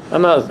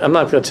 I'm not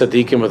the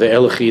tzaddikim or the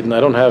elachidin.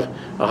 I don't have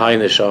a high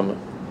neshama.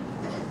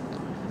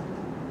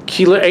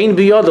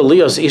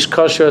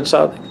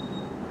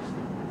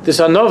 This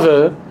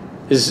anova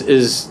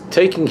is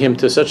taking him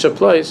to such a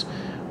place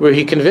where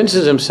he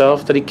convinces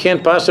himself that he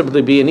can't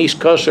possibly be an ish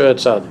kosher at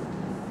tzaddik.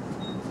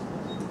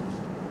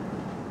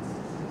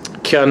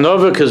 Ki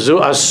anova kazu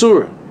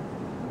asur.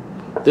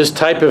 This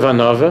type of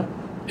anova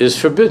is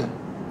forbidden.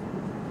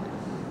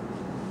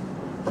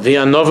 The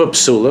anova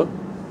psula,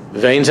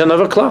 veins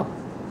anova klal.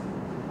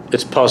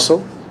 It's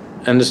puzzle,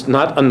 and it's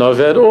not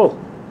anova at all.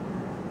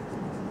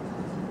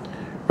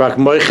 Rak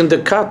moichen de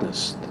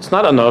katnas. It's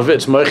not anova,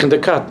 it's moichen de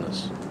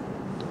katnas.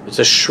 It's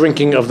a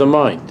shrinking of the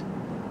mind.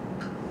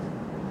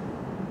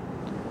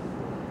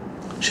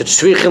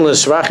 Shetzvichin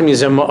l'srachim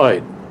yizem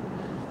ma'od,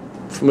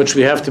 from which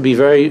we have to be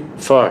very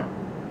far,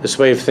 this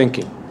way of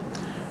thinking.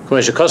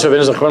 Just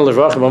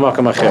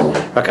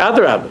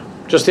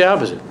the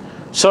opposite.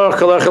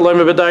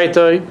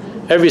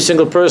 Every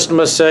single person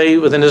must say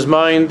within his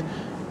mind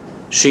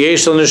that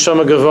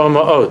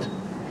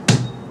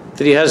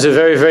he has a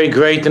very, very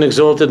great and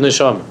exalted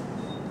neshama.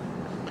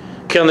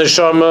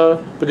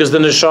 Because the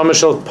neshama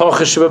shall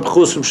because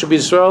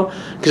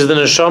the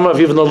neshama of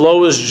even the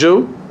lowest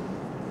Jew,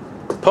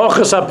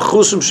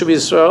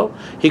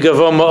 he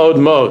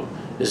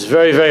is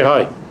very, very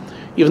high.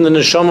 Even the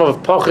neshama of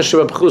Pachas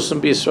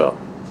Shebabchusim B'Yisrael.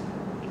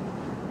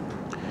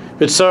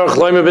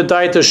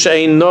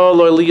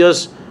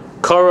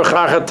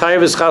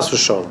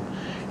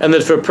 And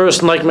that for a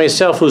person like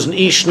myself, who's an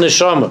ish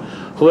neshama,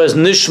 who has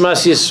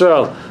nishmas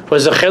Yisrael, who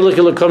has a chelik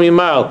elokom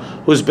yimal,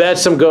 who's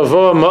batsam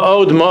gavoa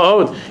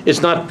ma'od,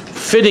 it's not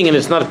fitting and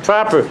it's not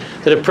proper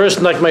that a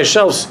person like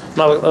myself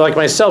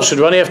should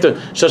run after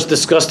such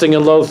disgusting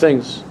and low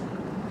things.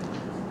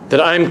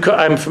 That I'm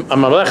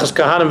Malachas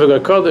Kahanim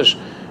v'Kodesh,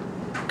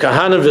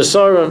 Kahanim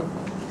v'Sorim,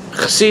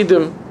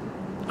 Chassidim,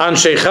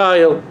 Anshe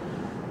Chayil,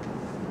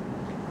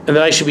 and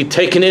that I should be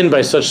taken in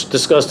by such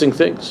disgusting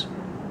things.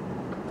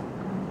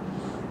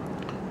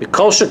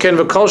 V'kol sheken,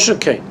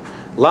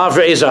 lav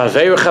re'eza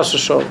aveira chas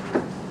v'shol.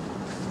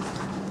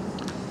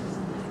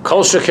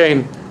 Kol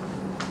sheken,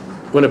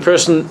 when a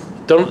person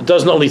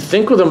doesn't only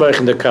think with a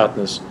moichen de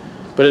katnas,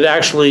 but it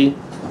actually,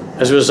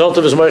 as a result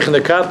of his moichen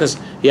de katnas,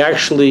 he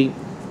actually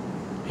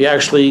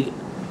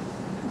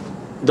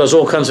does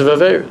all kinds of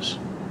aveiras.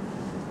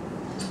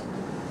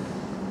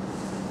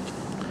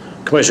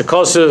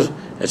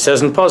 It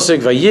says in Pasuk,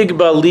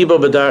 Vayigba libo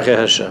b'darchei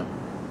Hashem.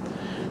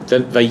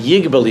 Then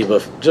Vayigba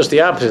libo, just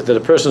the opposite, that a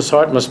person's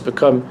heart must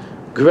become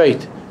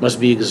great, must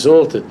be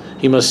exalted.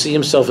 He must see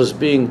himself as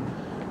being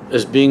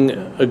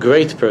a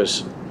great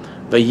person.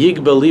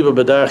 Vayigba libo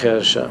b'darchei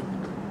Hashem.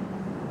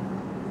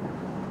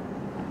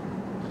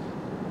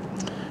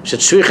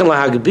 Shetzrichen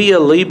lahagbia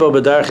libo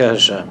b'darchei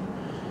Hashem.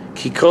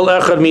 Ki kol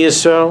echad mi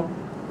Yisrael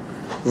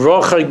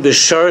rochag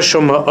b'sharash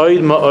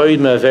ma'od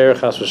me'aver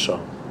chas v'shalom.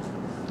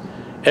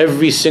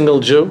 Every single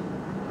Jew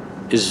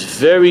is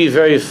very,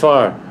 very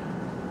far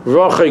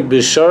rochag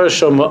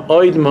b'sharash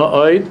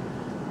ma'od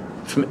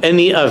from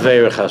any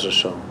aver chas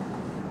v'shalom.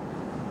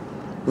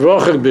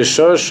 Rochag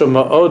b'sharash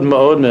ma'od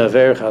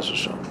me'aver chas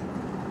v'shalom.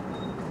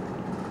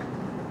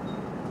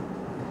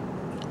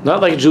 Not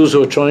like Jews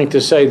who are trying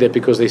to say that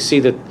because they see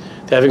that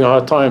they're having a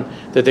hard time,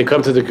 that they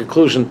come to the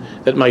conclusion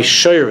that my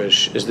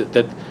shirish is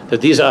that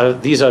these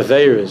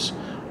averas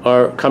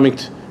are coming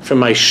from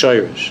my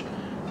shirish.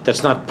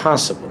 That's not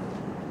possible.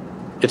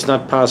 It's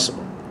not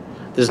possible.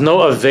 There's no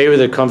avera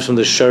that comes from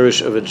the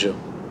shirish of a Jew.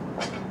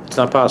 It's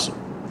not possible.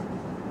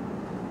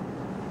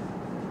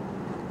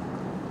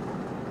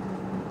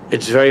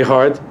 It's very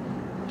hard.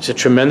 It's a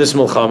tremendous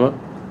milchama.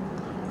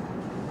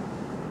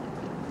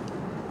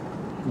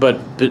 But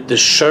the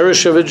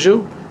shirish of a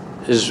Jew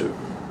is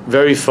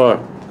very far.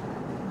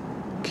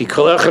 Ki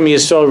kol echem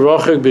Yisrael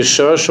rochag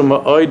b'sharash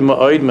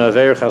ma'od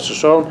me'aver chas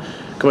v'shalom.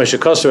 K'may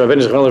shekosser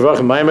Rabbeinu Zechron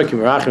Levrachim Maimer ki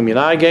merachim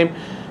minagim.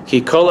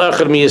 Ki kol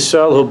echad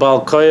Yisrael hu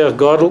bal koyach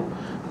gadol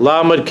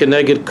lamad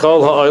keneged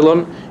kol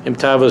ha'olam im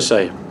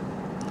tavosayim.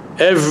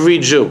 Every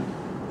Jew,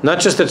 not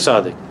just a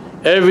tzaddik,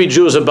 every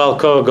Jew is a bal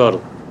koyach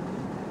gadol,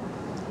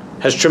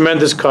 has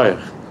tremendous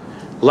koyach.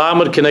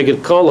 Lamad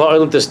keneged kol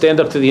ha'olam, to stand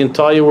up to the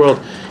entire world,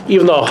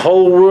 even though the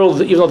whole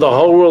world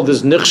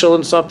is nichshel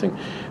in something,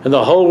 and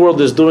the whole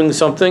world is doing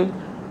something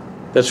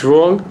that's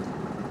wrong.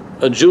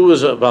 A Jew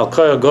is a bal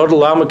koyach gadol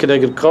lamad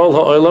keneged kol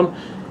ha'olam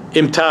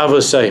im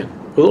tavosayim,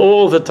 with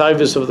all the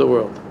taivas of the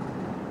world.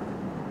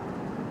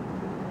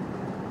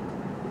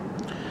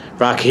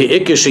 The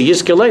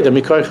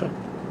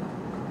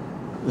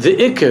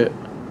ikka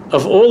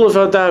of all of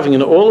our diving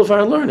and all of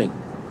our learning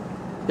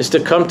is to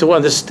come to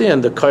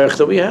understand the koyach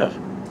that we have.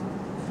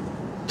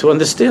 To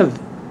understand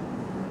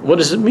what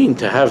does it mean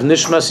to have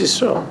nishmas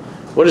Yisrael?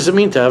 What does it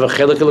mean to have a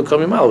chelik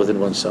elokom yimal within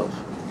oneself?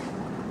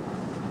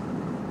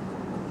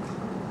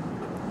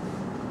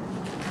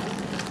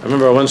 I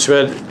remember I once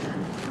read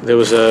there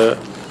was a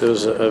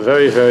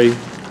very, very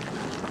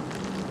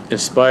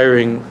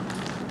inspiring,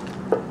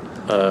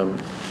 I'll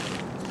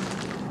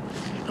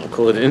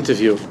call it an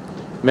interview,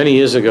 many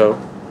years ago.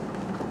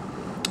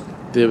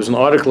 There was an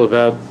article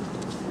about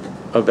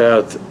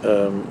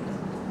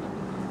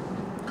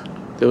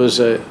there was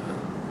a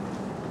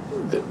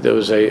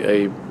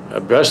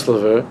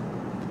Breslover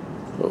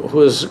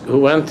who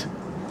went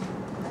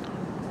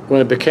when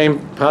it became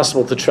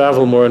possible to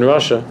travel more in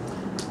Russia.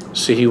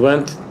 So he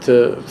went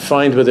to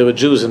find where there were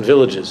Jews in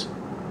villages.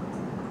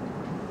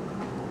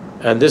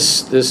 And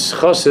this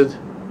chassid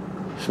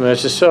from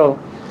Eretz Yisrael,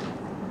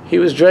 he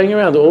was dragging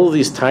around all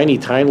these tiny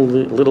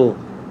little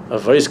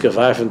avayska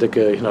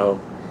vafendike,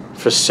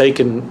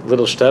 forsaken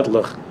little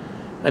shtetlach,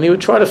 and he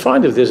would try to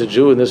find if there's a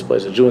Jew in this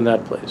place, a Jew in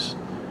that place,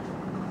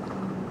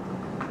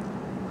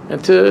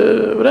 and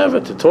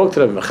to talk to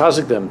them,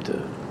 mechazik them.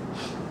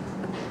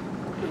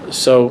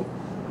 So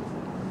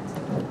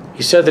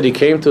he said that he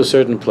came to a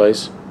certain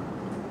place,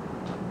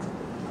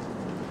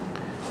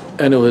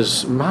 and it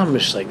was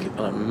mamish, like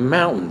on a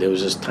mountain. There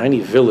was this tiny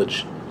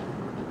village,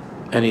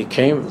 and he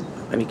came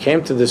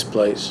to this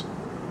place,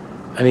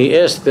 and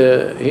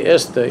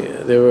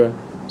there were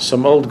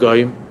some old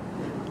goyim,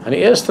 and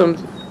he asked them,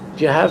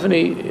 "Do you have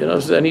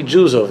any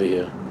Jews over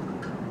here?"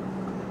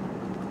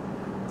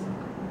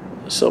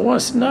 So one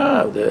said,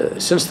 "No,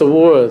 since the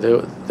war,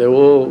 they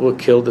all were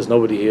killed. There's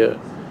nobody here.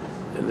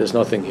 There's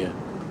nothing here.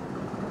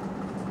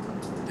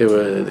 They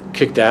were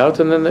kicked out,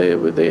 and then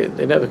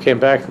they never came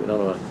back. We don't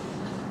know."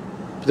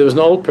 But there was an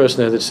old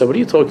person there that said, "What are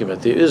you talking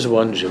about? There is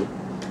one Jew.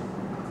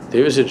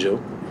 There is a Jew."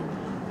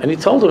 And he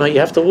told him, "Hey, you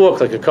have to walk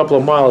like a couple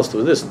of miles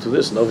through this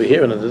and over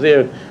here and under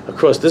there,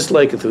 across this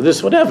lake and through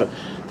this, whatever."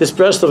 This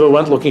Breslov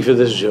went looking for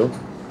this Jew.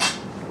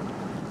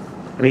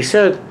 And he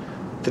said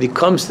that he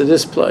comes to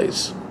this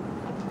place.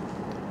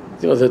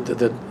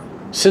 That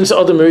since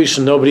Adam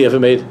Rishon, nobody ever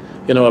made,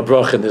 a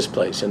brach in this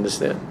place, and this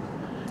there.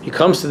 He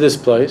comes to this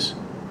place,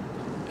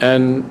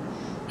 and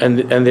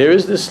there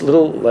is this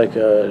little, like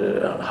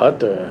a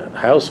hut or a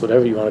house,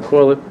 whatever you want to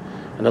call it,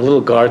 and a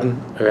little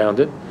garden around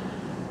it.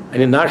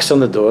 And he knocks on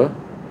the door,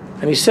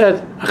 and he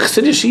said, a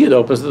Chassidish Yid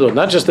opens the door,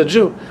 not just a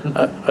Jew.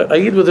 A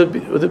Yid with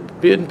a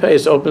beard and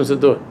pace opens the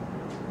door.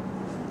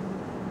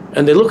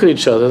 And they look at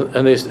each other,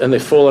 and they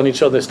fall on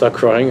each other, they start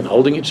crying and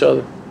holding each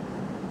other.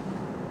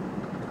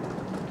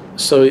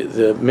 So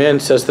the man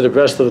says to the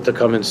Breslov to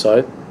come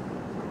inside,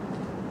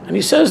 and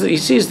he says that he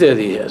sees there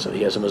that he has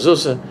a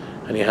mezuzah,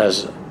 and he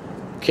has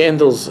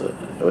candles,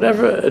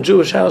 whatever, a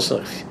Jewish house,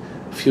 a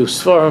few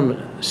svarim,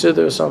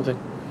 siddur or something.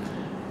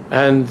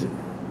 And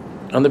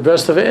the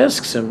Breslov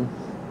asks him,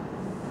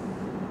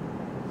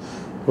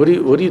 what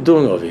are you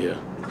doing over here?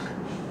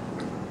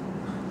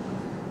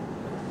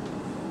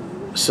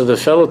 So the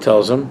fellow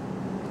tells him,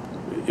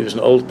 he was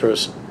an old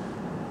person,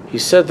 he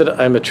said that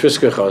I'm a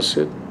Trisker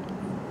Chassid,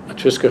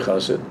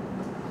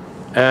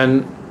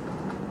 and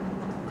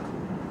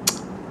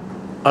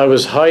I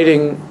was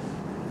hiding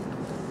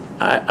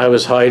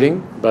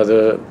by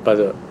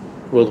the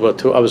World War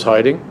II. I was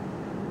hiding,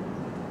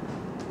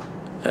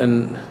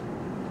 and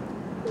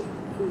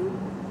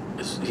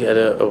he had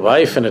a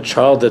wife and a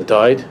child that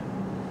died,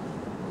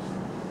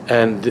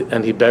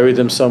 and he buried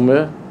them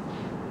somewhere,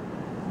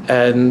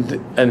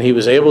 and he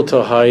was able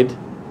to hide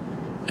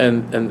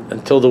and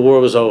until the war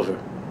was over.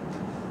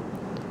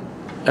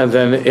 And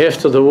then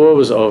after the war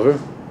was over,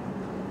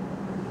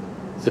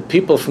 the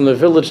people from the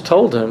village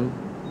told him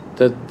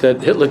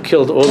that Hitler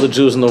killed all the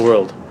Jews in the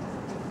world.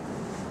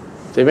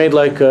 They made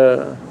like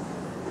a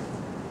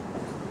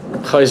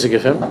chayzik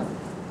of him.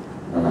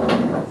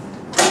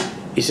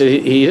 He said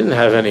he didn't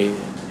have any,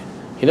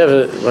 he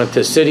never went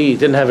to a city, he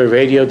didn't have a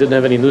radio, didn't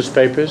have any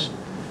newspapers.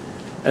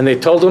 And they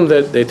told him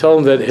that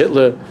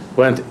Hitler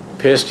went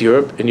past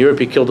Europe. In Europe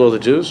he killed all the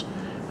Jews,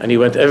 and he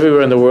went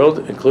everywhere in the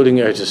world, including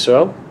Eretz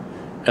Yisrael,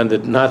 and the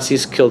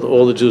Nazis killed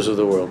all the Jews of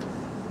the world.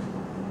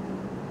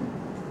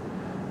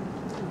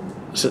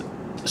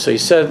 So he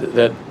said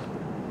that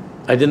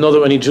I didn't know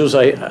there were any Jews.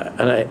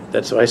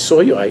 That's why I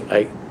saw you.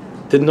 I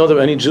didn't know there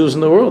were any Jews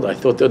in the world. I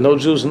thought there were no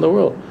Jews in the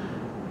world.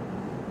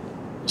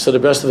 So the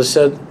rest of us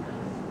said,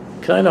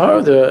 "Can I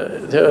know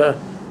there are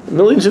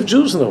millions of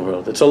Jews in the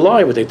world. It's a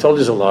lie. What they told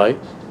you is a lie.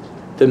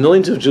 There are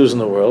millions of Jews in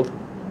the world,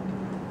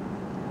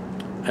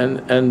 and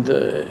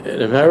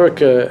in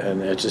America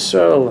and Eretz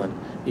Yisrael and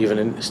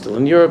even still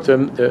in Europe,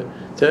 there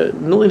are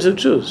millions of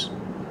Jews."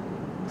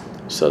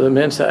 So the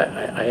man said,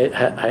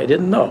 I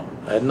didn't know.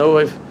 I had no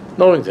way of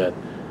knowing that.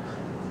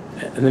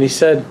 And then he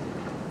said,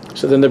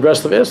 so then the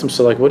Breslov asked him,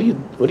 so like, what do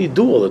you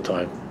do all the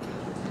time?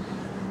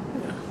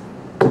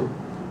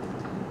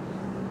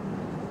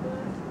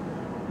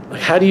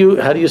 Like, how do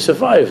you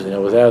survive,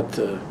 without,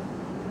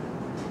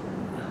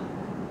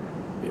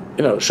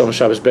 Shom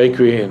Shabbos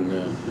Bakery and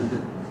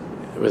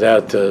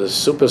without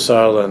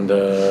Supersal and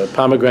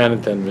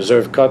pomegranate and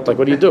reserve cut? Like,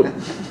 what do you do?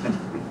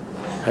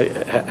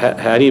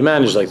 How do you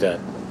manage like that?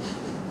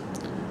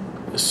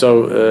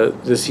 So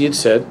this Yid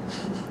said,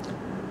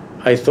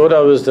 I thought I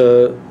was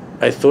the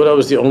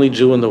only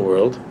Jew in the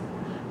world.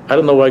 I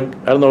don't know why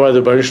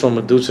the Baruch Shalom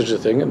would do such a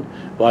thing, and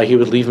why he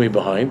would leave me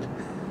behind,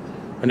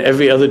 when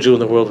every other Jew in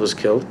the world was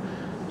killed.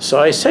 So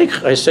I say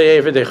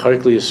every day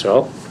Likutey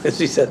Halachot, as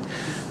he said.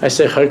 I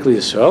say Likutey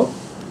Halachot.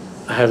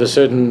 I have a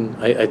certain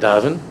I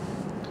daven,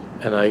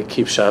 and I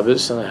keep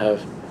Shabbos, and I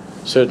have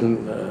a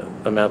certain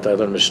amount I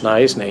learn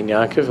Mishnayos and Ein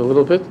Yaakov a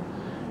little bit,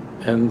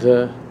 and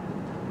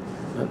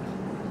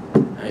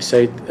I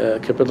say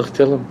Kippur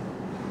L'Chtilim.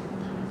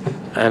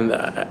 And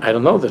I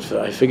don't know, that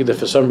I figured that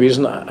for some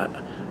reason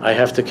I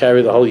have to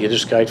carry the whole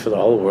Yiddishkeit for the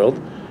whole world.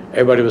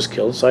 Everybody was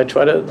killed, so I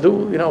try to do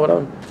what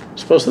I'm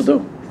supposed to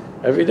do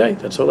every day.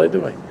 That's all I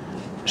do. I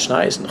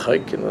schnais and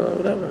chayk and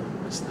whatever.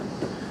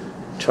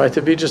 Try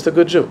to be just a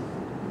good Jew.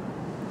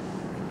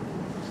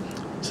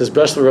 It says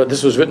Breslov wrote,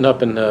 this was written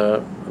up in,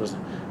 there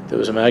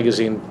was a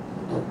magazine,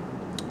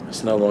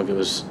 it's no longer, it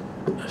was,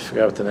 I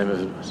forgot what the name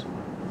of it was.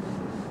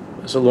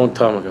 It was a long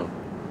time ago.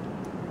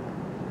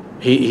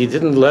 He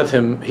didn't let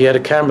him, he had a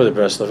camera, the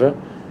Breslov,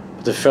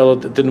 but the fellow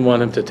didn't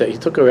want him to take, he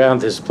took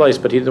around his place,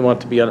 but he didn't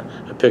want to be on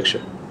a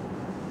picture.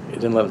 He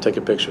didn't let him take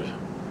a picture.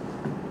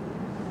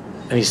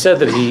 And he said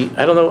that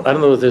I don't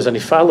know if there's any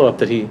follow-up,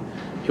 that he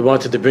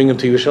wanted to bring him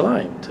to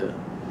Yerushalayim,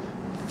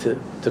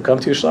 to come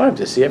to Yerushalayim,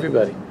 to see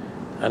everybody.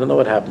 I don't know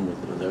what happened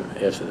with her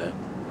after that.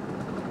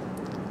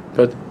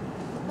 But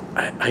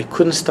I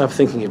couldn't stop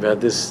thinking about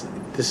this.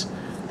 This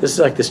is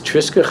like this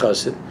Triska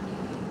Chassid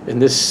in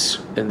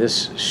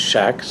this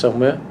shack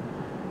somewhere,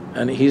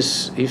 and he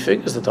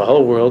figures that the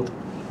world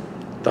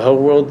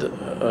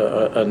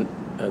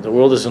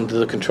is under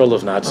the control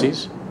of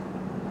Nazis,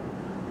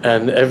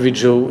 and every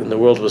Jew in the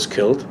world was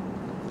killed,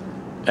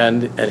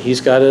 and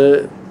he's got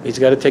to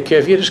take care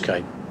of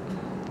Yiddishkeit.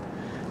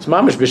 It's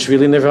mamish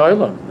b'shvili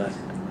nevoilam.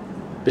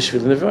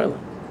 B'shvili nevoilam.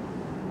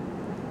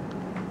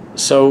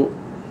 So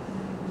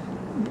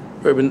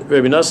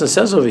Rabbi Nosson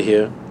says over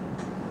here,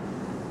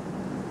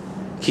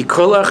 Ki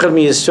kol echad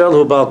mi Yisrael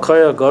hu bal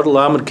koyach gadol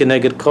amud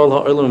keneged kol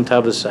ha'olam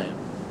tavasayim.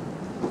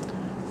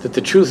 That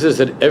the truth is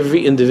that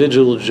every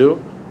individual Jew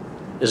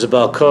is a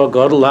bal koyach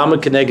gadol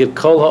amud keneged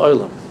kol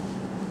ha'olam,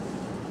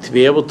 to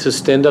be able to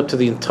stand up to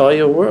the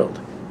entire world.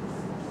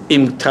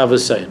 Im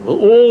tavasayim, well,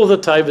 all the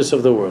taivas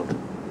of the world,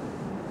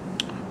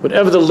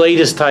 whatever the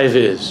latest taiva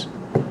is,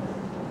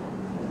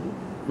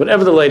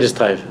 whatever the latest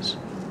taiva is.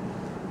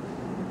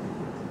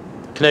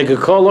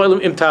 Keneged kol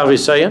ha'olam im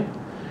tavasayim.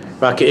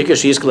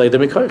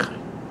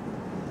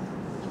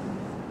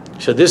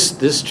 So this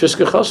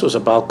Triska Chassid was a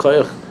Baal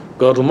Koyach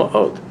Gadol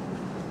Ma'od,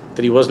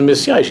 that he wasn't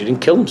Messiah. He didn't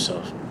kill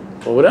himself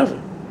or whatever.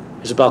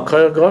 He's a Baal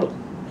Koyach Gadol.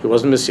 He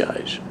wasn't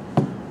Messiah.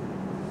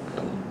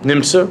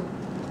 Nimsa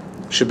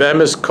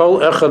Shebemes Kol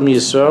Echad Mi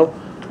Yisrael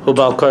Hu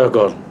Baal Koyach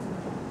Gadol.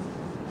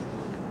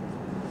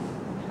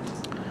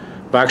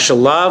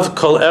 V'akshalav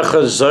Kol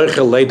Echad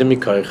Zoicha Leida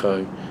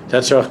Mikoycha.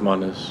 That's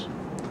Rachmanis.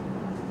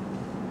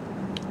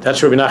 That's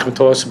what Rabbi Nachman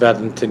told us about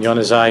in Tinyon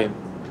Zayin,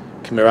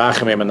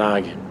 Kimirachem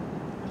Emanagim.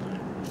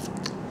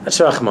 That's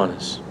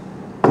Rachmanis.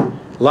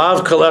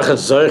 Lav kol echad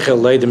zoicha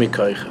leida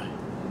mikoycha.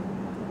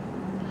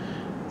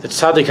 The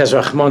tzaddik has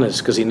Rachmanis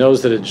because he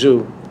knows that a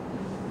Jew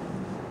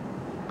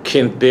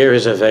can't bear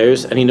his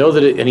aveiros, and he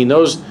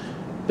knows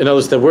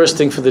the worst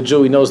thing for the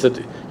Jew. He knows that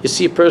you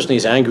see a person,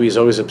 he's angry, he's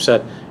always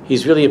upset.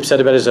 He's really upset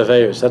about his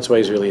aveiros. That's why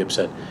he's really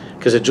upset,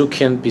 because a Jew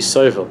can't be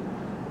soivel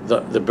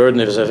the burden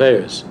of his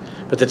aveiros.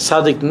 But the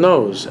tzaddik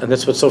knows, and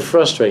that's what's so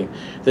frustrating,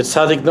 the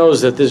tzaddik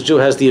knows that this Jew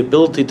has the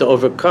ability to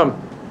overcome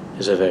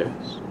his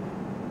aveiros.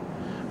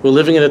 We're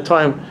living in a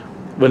time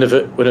when if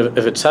a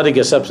tzaddik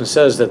gets up and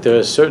says that there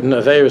are certain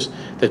aveiros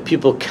that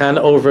people can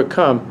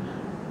overcome,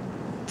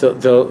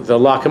 they'll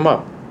lock him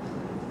up.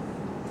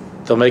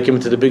 They'll make him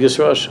into the biggest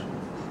Russia.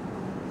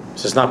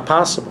 This is not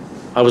possible.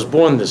 I was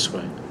born this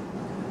way.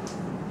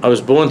 I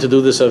was born to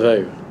do this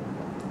aveira.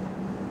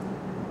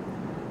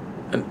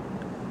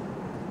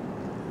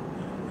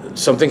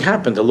 Something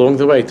happened along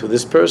the way to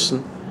this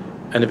person,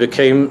 and it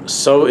became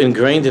so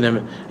ingrained in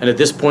him, and at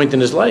this point in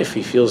his life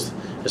he feels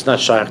it's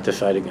not shaykh to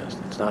fight against.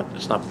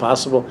 It's not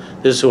possible.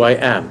 This is who I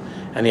am,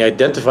 and he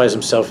identifies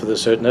himself with a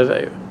certain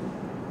aveira.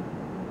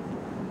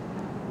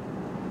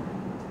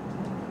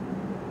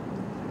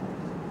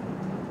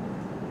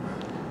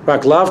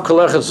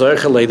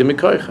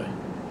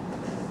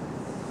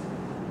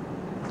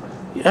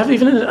 You have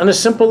even on a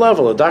simple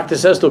level, a doctor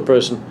says to a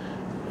person,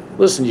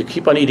 listen, you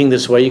keep on eating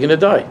this way, you're going to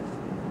die.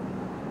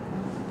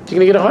 You're going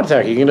to get a heart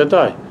attack, you're going to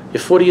die.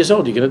 You're 40 years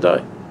old, you're going to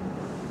die.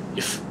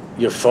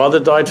 Your father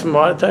died from a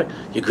heart attack,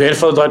 your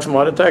grandfather died from a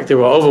heart attack, they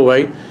were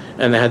overweight,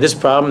 and they had this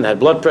problem, they had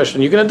blood pressure,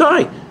 and you're going to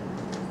die.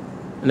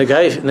 And the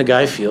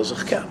guy feels, oh,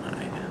 God,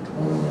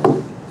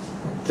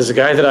 there's a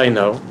guy that I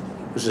know,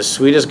 who's the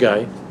sweetest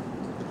guy,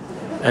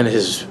 and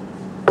his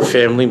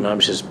family, mom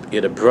says, he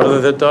had a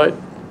brother that died,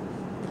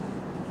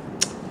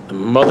 a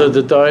mother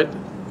that died,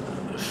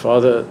 a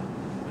father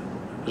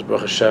was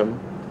Baruch Hashem,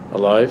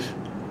 alive.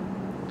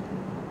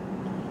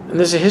 And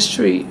there's a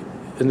history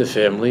in the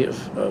family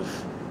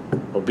of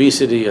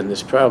obesity and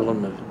this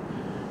problem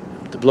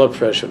of the blood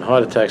pressure and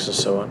heart attacks and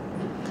so on.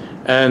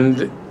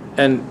 And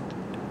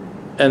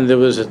there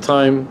was a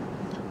time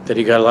that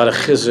he got a lot of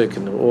chizik,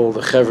 and all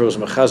the chevra was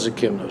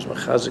machazikim,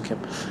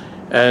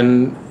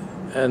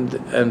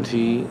 and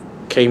he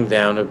came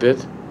down a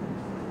bit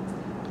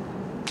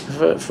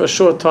for a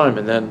short time,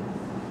 and then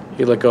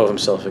he let go of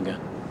himself again.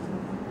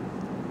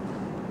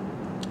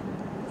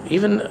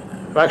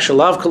 Now,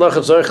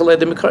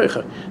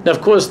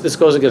 of course, this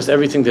goes against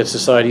everything that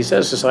society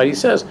says. Society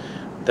says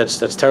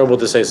that's terrible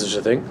to say such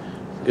a thing,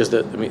 because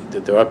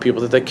there are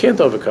people that they can't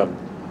overcome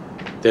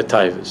their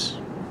taivas.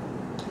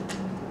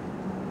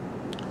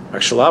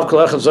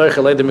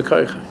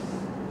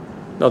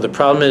 No, the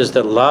problem is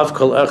that lav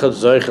kol echad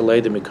zoiche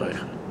leide mikoich.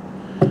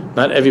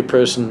 Not every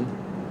person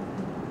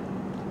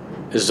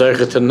is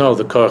zoiche to know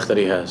the koich that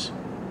he has.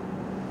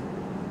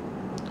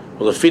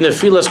 Well, if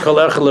filas kol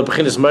echad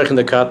lebechin is moichin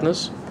de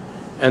katnas,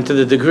 and to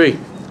the degree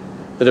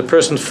that a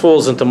person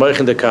falls into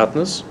moichin de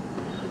katnas,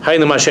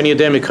 haynu mashen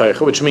yedem mikoich,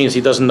 which means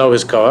he doesn't know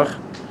his koich.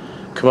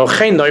 Kamo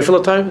chein neufel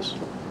atayvus.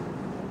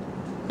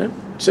 Yeah,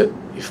 that's it.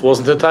 He falls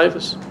into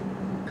taivus.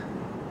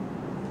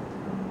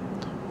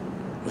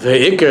 The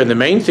ikar, and the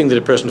main thing that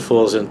a person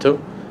falls into,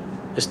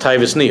 is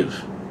taivus niyuv.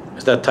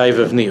 Is that taiva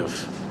of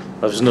niyuv,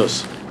 of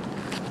znus.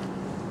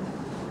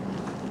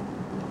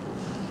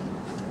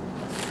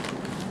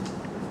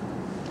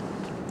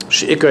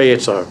 She'ikar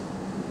yitzar.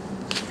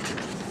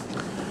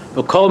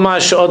 V'kol ma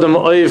she'odam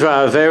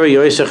oivra averi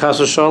yoyser chas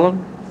v'sholem.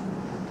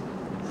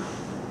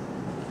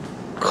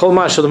 Kol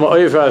ma she'odam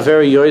oivra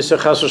averi yoyser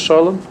chas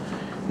v'sholem.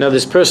 Now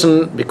this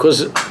person,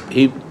 because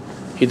he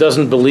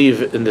doesn't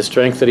believe in the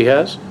strength that he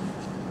has,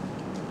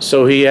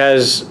 so he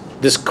has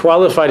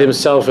disqualified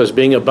himself as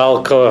being a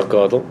Baal Koach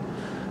Gadol.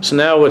 So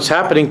now what's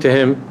happening to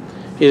him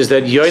is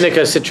that Yoinek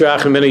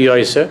HaSitrach Min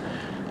HaYoyser,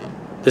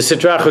 the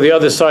Sitrach on the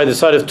other side, the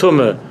side of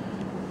Tumah,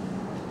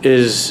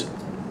 is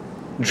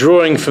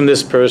drawing from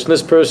this person.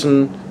 This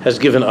person has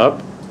given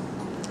up.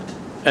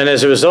 And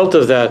as a result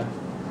of that,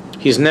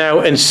 he's now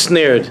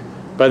ensnared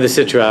by the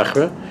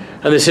Sitrachra.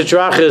 And the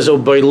Sitrachra is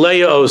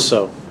Oboileya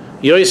Oso,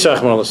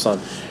 Yoysach Malasan.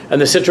 And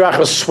the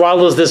Sitrachra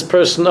swallows this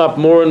person up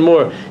more and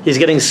more. He's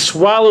getting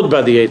swallowed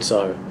by the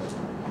Eitzar.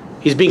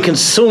 He's being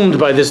consumed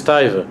by this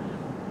taiva.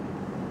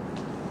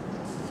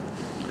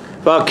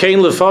 And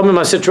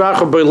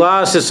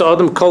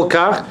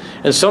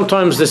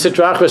sometimes the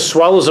Sitrachra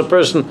swallows a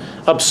person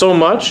up so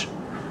much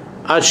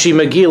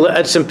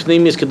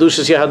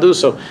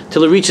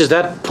till it reaches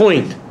that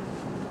point,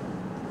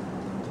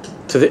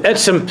 to the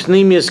etzem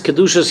pnimius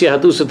kedushas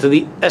yahadusa, to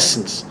the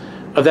essence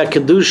of that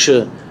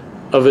kedusha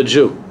of a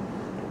Jew.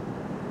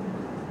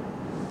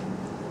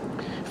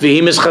 And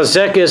then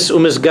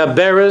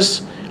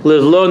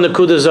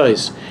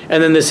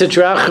the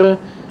Sitrachra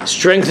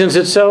strengthens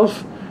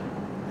itself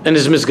and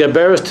is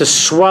misgaberes to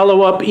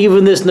swallow up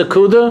even this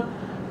nakuda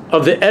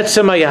of the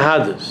etzem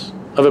hayahadus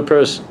of a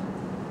person.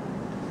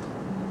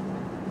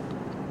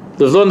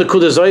 To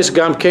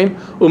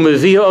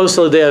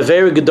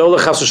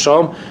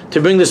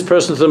bring this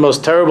person to the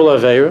most terrible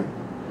avera,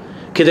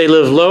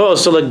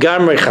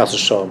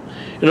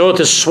 in order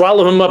to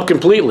swallow him up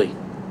completely.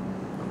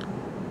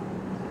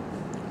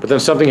 But then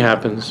something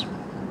happens.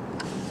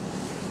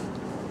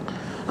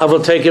 I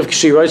will take if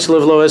she writes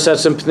live low as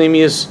that's in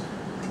Pneumius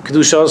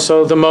Kedusha,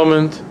 also the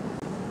moment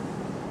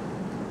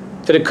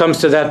that it comes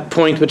to that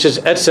point which is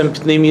Etzem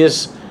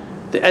Pneumius,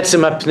 the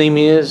Etzem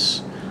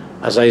Pneumius,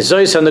 as I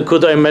zois and the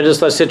Kuda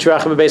Imedus La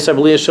Sitrach Beis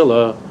Abliya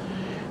Shalom.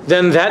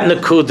 Then that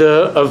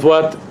Nakuda of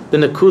what? The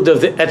Nakuda of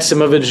the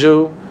Etzem of a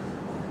Jew.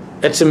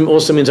 Etzem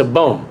also means a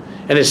bone.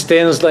 And it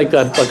stands like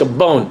a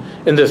bone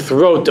in the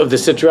throat of the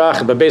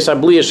Sitrach Beis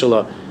Abliya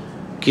Shalom.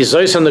 You're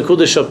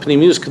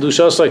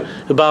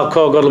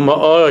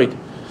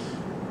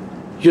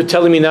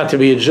telling me not to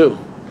be a Jew.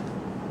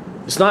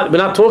 It's not. We're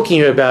not talking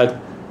here about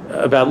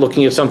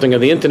looking at something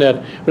on the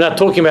internet. We're not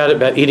talking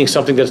about eating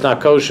something that's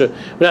not kosher.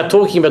 We're not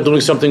talking about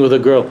doing something with a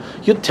girl.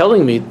 You're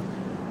telling me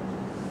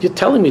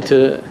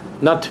to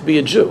not to be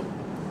a Jew.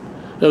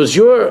 In other words,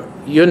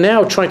 you're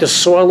now trying to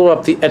swallow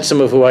up the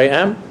etzem of who I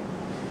am.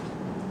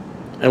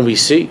 And we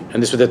see,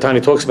 and this is what the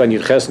Tanya talks about in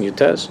Yud Ches and Yud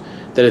Tes,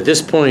 that at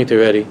this point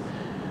already,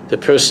 the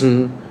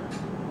person,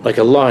 like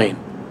a lion,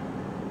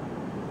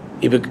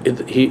 he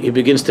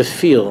begins to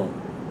feel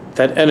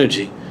that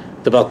energy,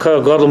 the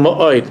Balkar Gadol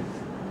Ma'oid,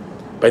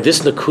 by this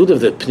nakud of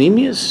the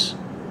Pnimius,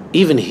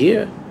 even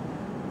here.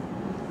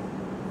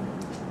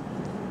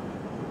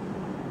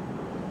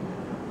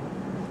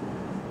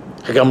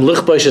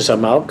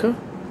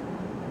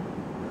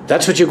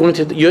 That's what you're going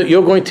to do.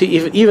 You're going to,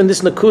 even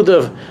this nakud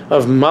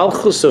of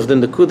Malchus, of the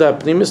nakuda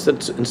Pnimius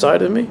that's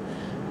inside of me,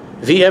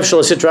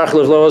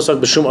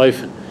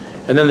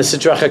 and then the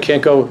Sitracha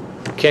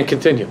can't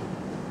continue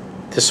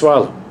to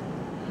swallow.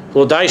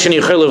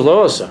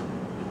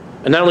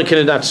 And not only can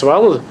it not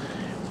swallow,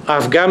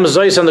 this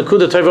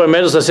nakuda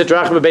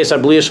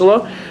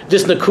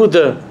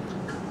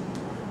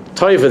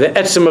toiva, the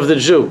etzem of the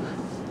Jew,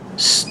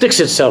 sticks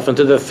itself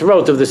into the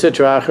throat of the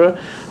Sitracha,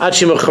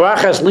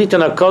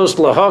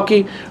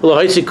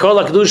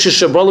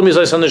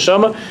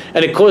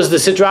 and it causes the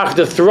Sitracha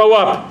to throw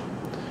up,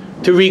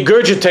 to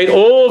regurgitate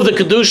all of the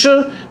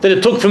kedusha that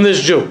it took from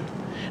this Jew.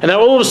 And now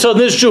all of a sudden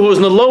this Jew who was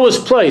in the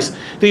lowest place,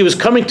 that he was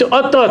coming to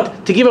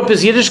Atat to give up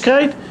his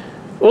Yiddishkeit,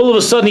 all of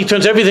a sudden he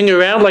turns everything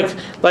around,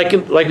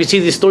 like we see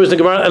these stories in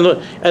the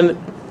Gemara and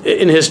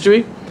in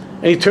history,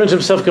 and he turns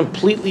himself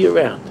completely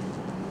around.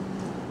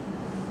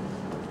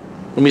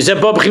 And that's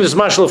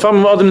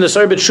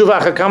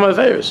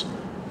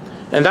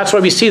why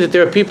we see that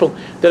there are people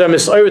that are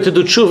misayir to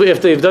do tshuva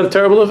if they've done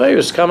terrible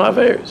averos, kama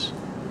averos.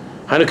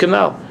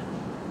 Hanukanal.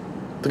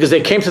 Because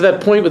they came to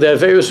that point where the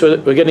Averis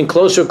were getting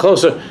closer and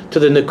closer to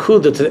the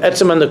Nekuda, to the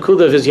Etzem and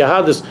Nekuda of his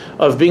Yahadis,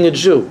 of being a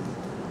Jew.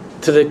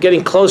 To the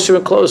getting closer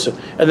and closer.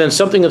 And then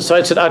something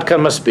inside said, Ad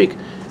Kan Maspik.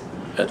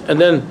 And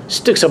then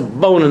sticks a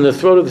bone in the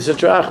throat of the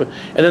Sitra Achra.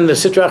 And then the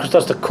Sitra Achra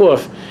starts to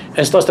cough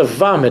and starts to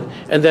vomit.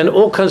 And then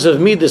all kinds of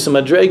Midas and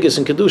Madregas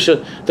and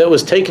Kedusha that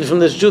was taken from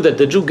this Jew, that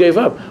the Jew gave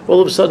up, all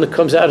of a sudden it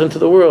comes out into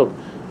the world,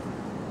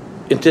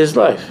 into his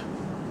life.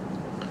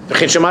 The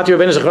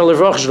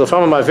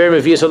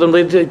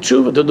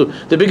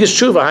biggest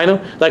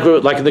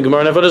tshuva, like in the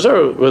Gemara in Avodah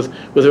Zarah with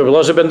Rav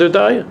Moshe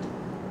Weinberger,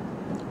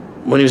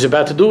 when he was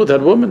about to do with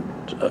that woman,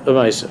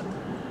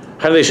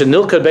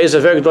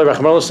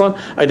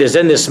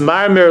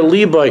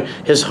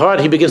 his heart,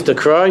 he begins to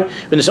cry. He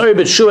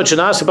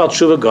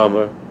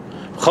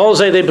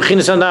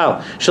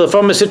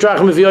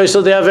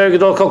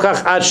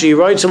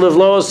writes to live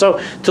low so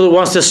till it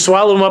wants to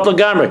swallow him up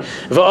legamri.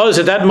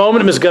 At that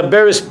moment,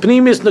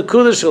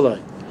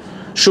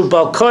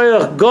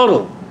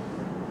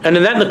 and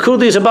in that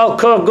Nakuda is about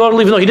Godel,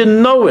 even though he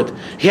didn't know it.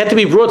 He had to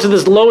be brought to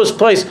this lowest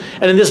place,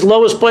 and in this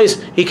lowest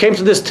place, he came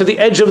to the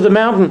edge of the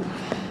mountain,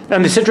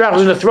 and the Sitrach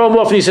was going to throw him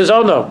off, and he says,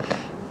 oh no,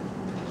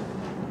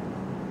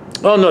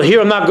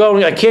 here I'm not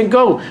going, I can't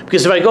go,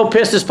 because if I go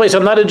past this place,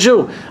 I'm not a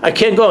Jew, I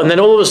can't go. And then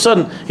all of a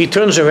sudden, he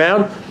turns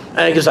around,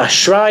 and he gives a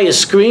shry, a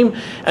scream,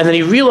 and then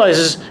he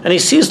realizes, and he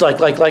sees like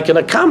in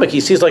a comic, he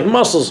sees like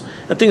muscles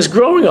and things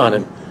growing on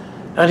him.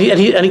 And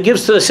he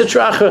gives to the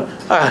Sitrach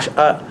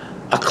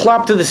a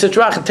clap to the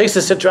Sitrach, and takes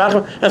the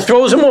Sitrach and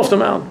throws him off the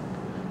mountain.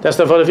 That's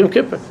the Avodah Yom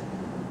Kippur.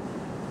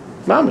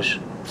 Mamish.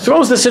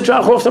 Throws the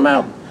Sitrach off the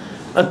mountain.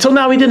 Until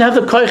now, he didn't have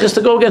the koiches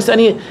to go against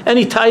any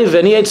taiva,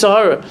 any Yetzer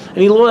Hara, and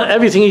he lost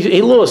everything.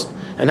 He lost,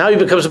 and now he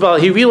becomes a Baal.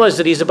 He realized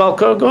that he's a Baal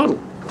Kor Gadol.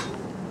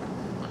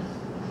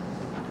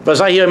 Not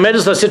only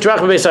is the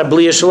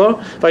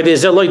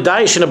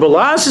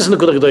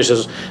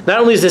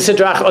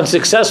Sitrach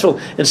unsuccessful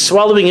in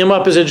swallowing him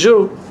up as a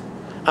Jew,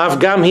 he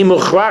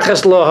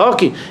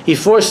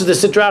forces the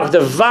Sitrach to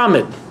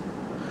vomit.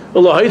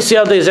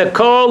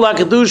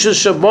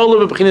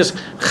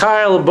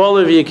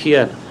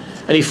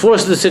 And he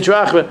forces the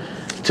Sitrach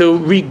to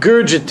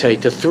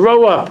regurgitate, to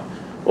throw up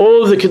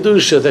all of the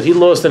Kedusha that he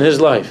lost in his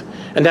life.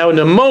 And now in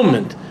a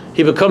moment,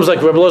 he becomes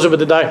like Rabbi Elazar ben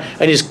Dodai,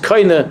 and he's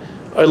kaina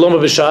Loma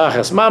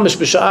b'sha'achas, mamish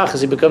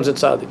b'sha'achas, he becomes a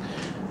tzaddik.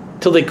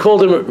 Till they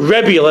called him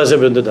Rebbe Elazar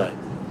ben Dodai.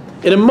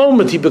 In a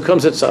moment, he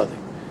becomes a tzaddik.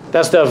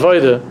 That's the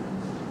avodah.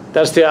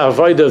 That's the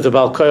avodah of the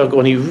Baal Koyach.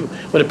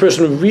 When a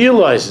person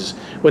realizes,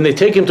 when they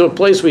take him to a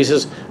place where he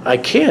says, I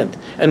can't,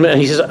 and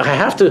he says, I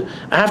have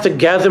to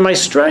gather my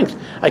strength.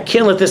 I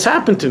can't let this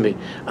happen to me.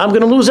 I'm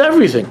going to lose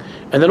everything.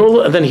 And then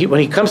when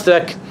he comes to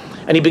that,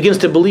 and he begins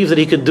to believe that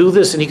he could do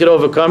this and he could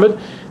overcome it,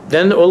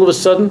 then all of a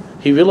sudden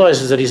he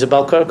realizes that he's a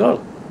Baal Koyach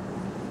Gadol.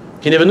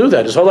 He never knew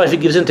that. His whole life he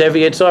gives in to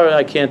every Yetzer Hara.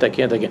 I can't.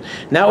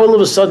 Now all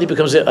of a sudden he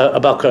becomes a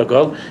Baal Koyach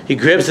Gadol. He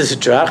grabs the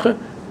Sitrach,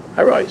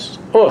 I rise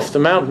off the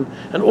mountain,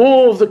 and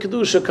all of the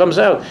Kedusha comes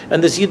out,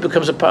 and this Yid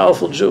becomes a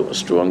powerful Jew, a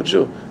strong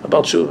Jew, a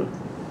Baal Tshuva.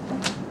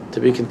 To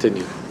be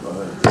continued.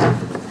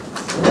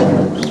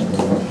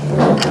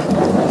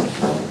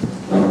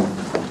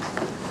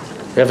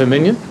 You have a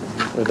minyan?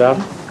 Or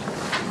daven?